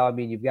the AL. I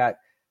mean, you've got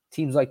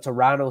teams like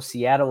Toronto,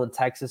 Seattle, and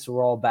Texas who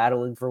are all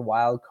battling for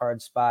wild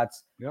card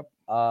spots. Yep.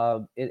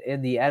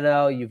 In the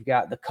NL, you've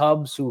got the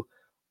Cubs who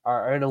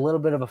are in a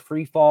little bit of a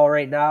free fall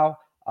right now.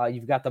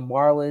 You've got the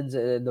Marlins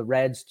and the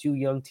Reds, 2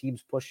 young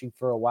teams pushing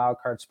for a wild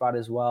card spot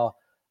as well.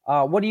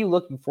 What are you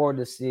looking forward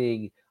to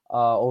seeing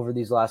over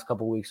these last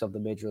couple of weeks of the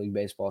Major League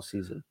Baseball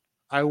season?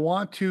 I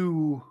want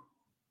to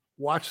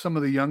watch some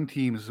of the young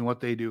teams and what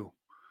they do.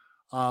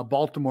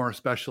 Baltimore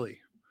especially,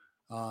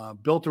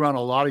 built around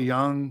a lot of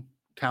young,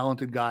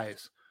 talented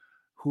guys,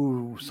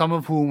 some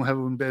of whom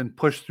have been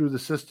pushed through the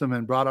system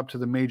and brought up to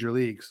the major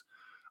leagues.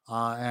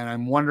 And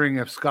I'm wondering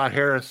if Scott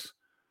Harris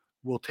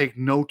will take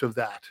note of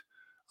that.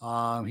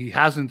 He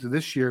hasn't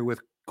this year with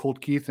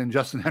Colt Keith and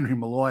Justin Henry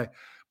Malloy,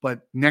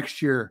 but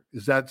next year,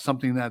 is that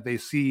something that they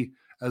see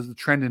as the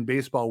trend in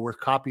baseball worth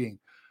copying?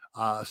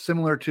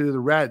 Similar to the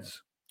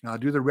Reds.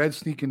 Do the Reds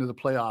sneak into the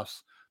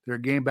playoffs? They're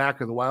a game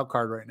back of the wild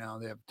card right now.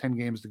 They have 10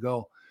 games to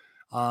go.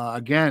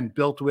 Again,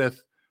 built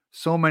with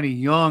so many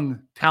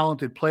young,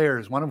 talented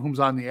players, one of whom's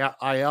on the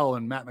IL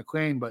and Matt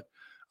McClain, but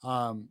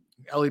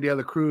Ellie De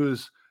La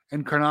Cruz,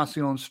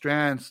 Encarnacion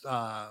Strands,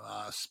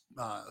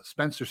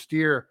 Spencer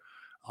Steer,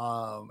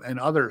 and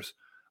others.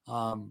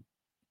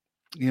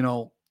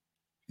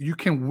 You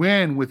can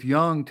win with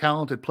young,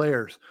 talented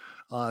players.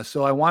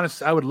 So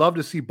I would love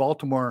to see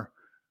Baltimore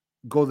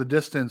go the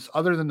distance,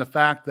 other than the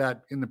fact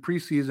that in the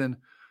preseason,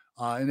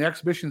 in the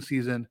exhibition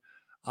season,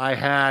 I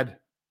had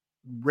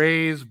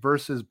Rays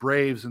versus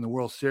Braves in the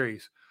World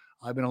Series.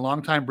 I've been a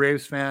longtime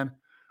Braves fan.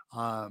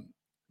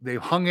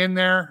 They've hung in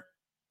there.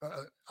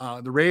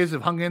 The Rays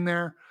have hung in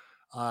there,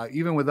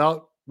 even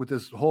with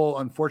this whole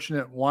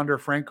unfortunate Wander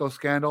Franco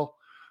scandal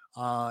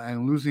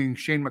and losing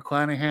Shane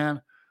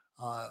McClanahan.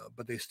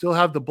 But they still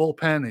have the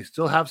bullpen. They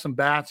still have some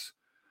bats.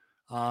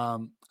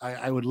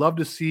 I would love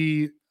to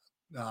see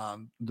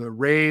the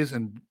Rays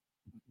and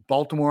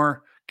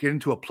Baltimore get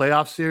into a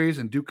playoff series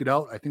and duke it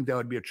out. I think that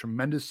would be a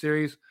tremendous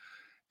series.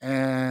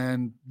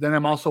 And then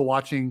I'm also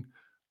watching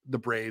the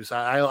Braves.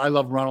 I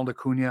love Ronald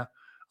Acuna,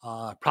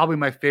 probably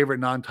my favorite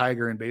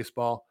non-Tiger in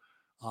baseball.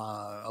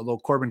 Although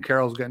Corbin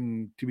Carroll's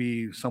getting to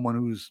be someone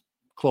who's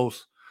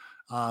close.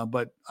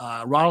 But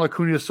Ronald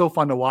Acuna is so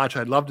fun to watch.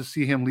 I'd love to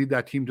see him lead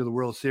that team to the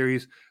World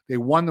Series. They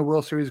won the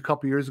World Series a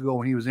couple years ago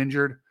when he was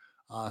injured.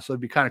 So it'd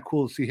be kind of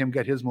cool to see him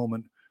get his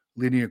moment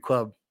leading a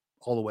club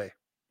all the way.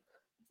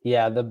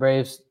 Yeah, the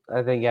Braves,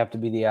 I think, have to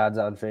be the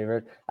odds-on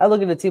favorite. I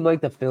look at a team like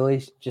the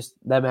Phillies, just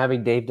them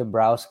having Dave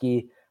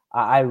Dombrowski.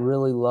 I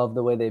really love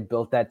the way they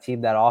built that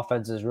team. That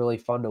offense is really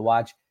fun to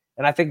watch.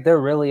 And I think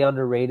they're really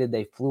underrated.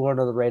 They flew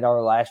under the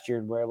radar last year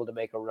and were able to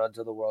make a run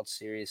to the World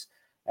Series.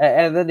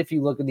 And then if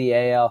you look at the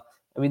AL,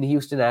 I mean, the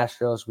Houston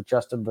Astros with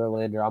Justin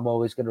Verlander, I'm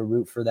always going to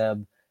root for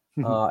them.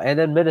 And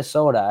then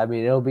Minnesota, I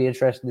mean, it'll be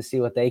interesting to see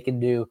what they can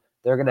do.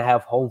 They're going to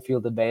have home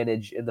field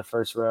advantage in the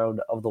first round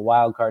of the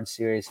wild card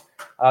series.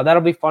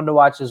 That'll be fun to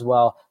watch as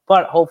well.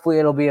 But hopefully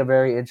it'll be a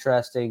very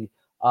interesting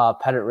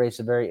pennant race,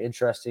 a very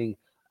interesting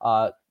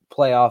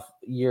playoff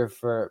year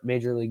for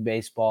Major League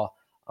Baseball.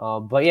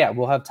 But yeah,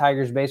 we'll have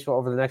Tigers baseball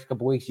over the next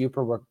couple weeks.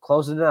 We're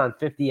closing in on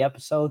 50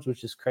 episodes,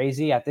 which is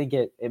crazy. I think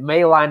it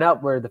may line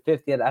up where the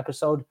 50th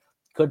episode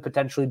could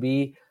potentially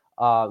be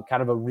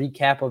kind of a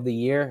recap of the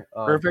year.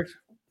 Perfect.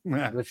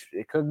 Which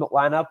it could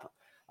line up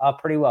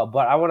pretty well.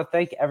 But I want to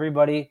thank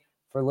everybody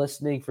for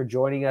listening, for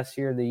joining us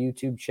here in the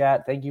YouTube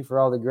chat. Thank you for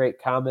all the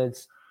great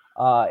comments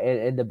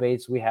and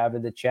debates we have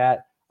in the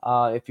chat.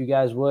 If you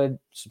guys would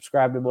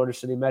subscribe to Motor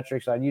City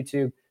Metrics on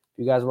YouTube, if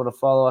you guys want to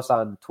follow us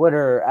on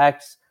Twitter or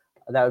X,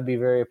 that would be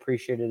very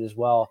appreciated as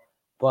well.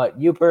 But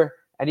Uper,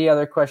 Any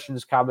other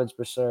questions, comments,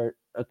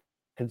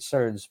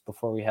 concerns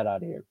before we head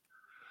out of here?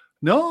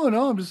 No,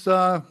 I'm just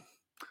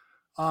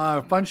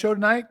fun show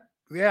tonight.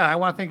 Yeah, I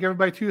want to thank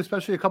everybody too,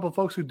 especially a couple of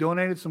folks who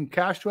donated some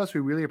cash to us.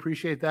 We really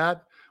appreciate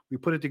that. We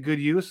put it to good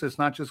use. It's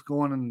not just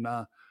going and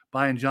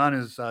buying John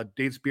his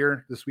Dates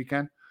beer this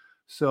weekend.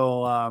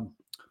 So,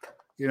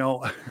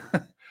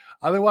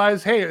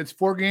 otherwise, hey, it's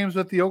 4 games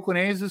with the Oakland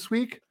A's this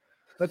week.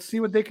 Let's see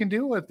what they can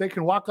do. If they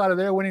can walk out of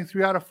there winning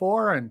 3 out of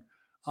 4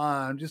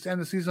 and just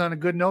end the season on a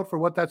good note for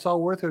what that's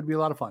all worth, it would be a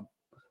lot of fun.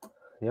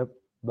 Yep.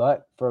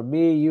 But for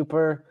me,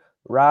 Uper,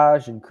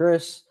 Raj, and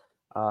Chris,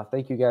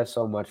 thank you guys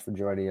so much for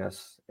joining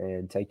us,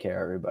 and take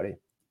care, everybody.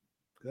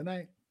 Good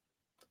night.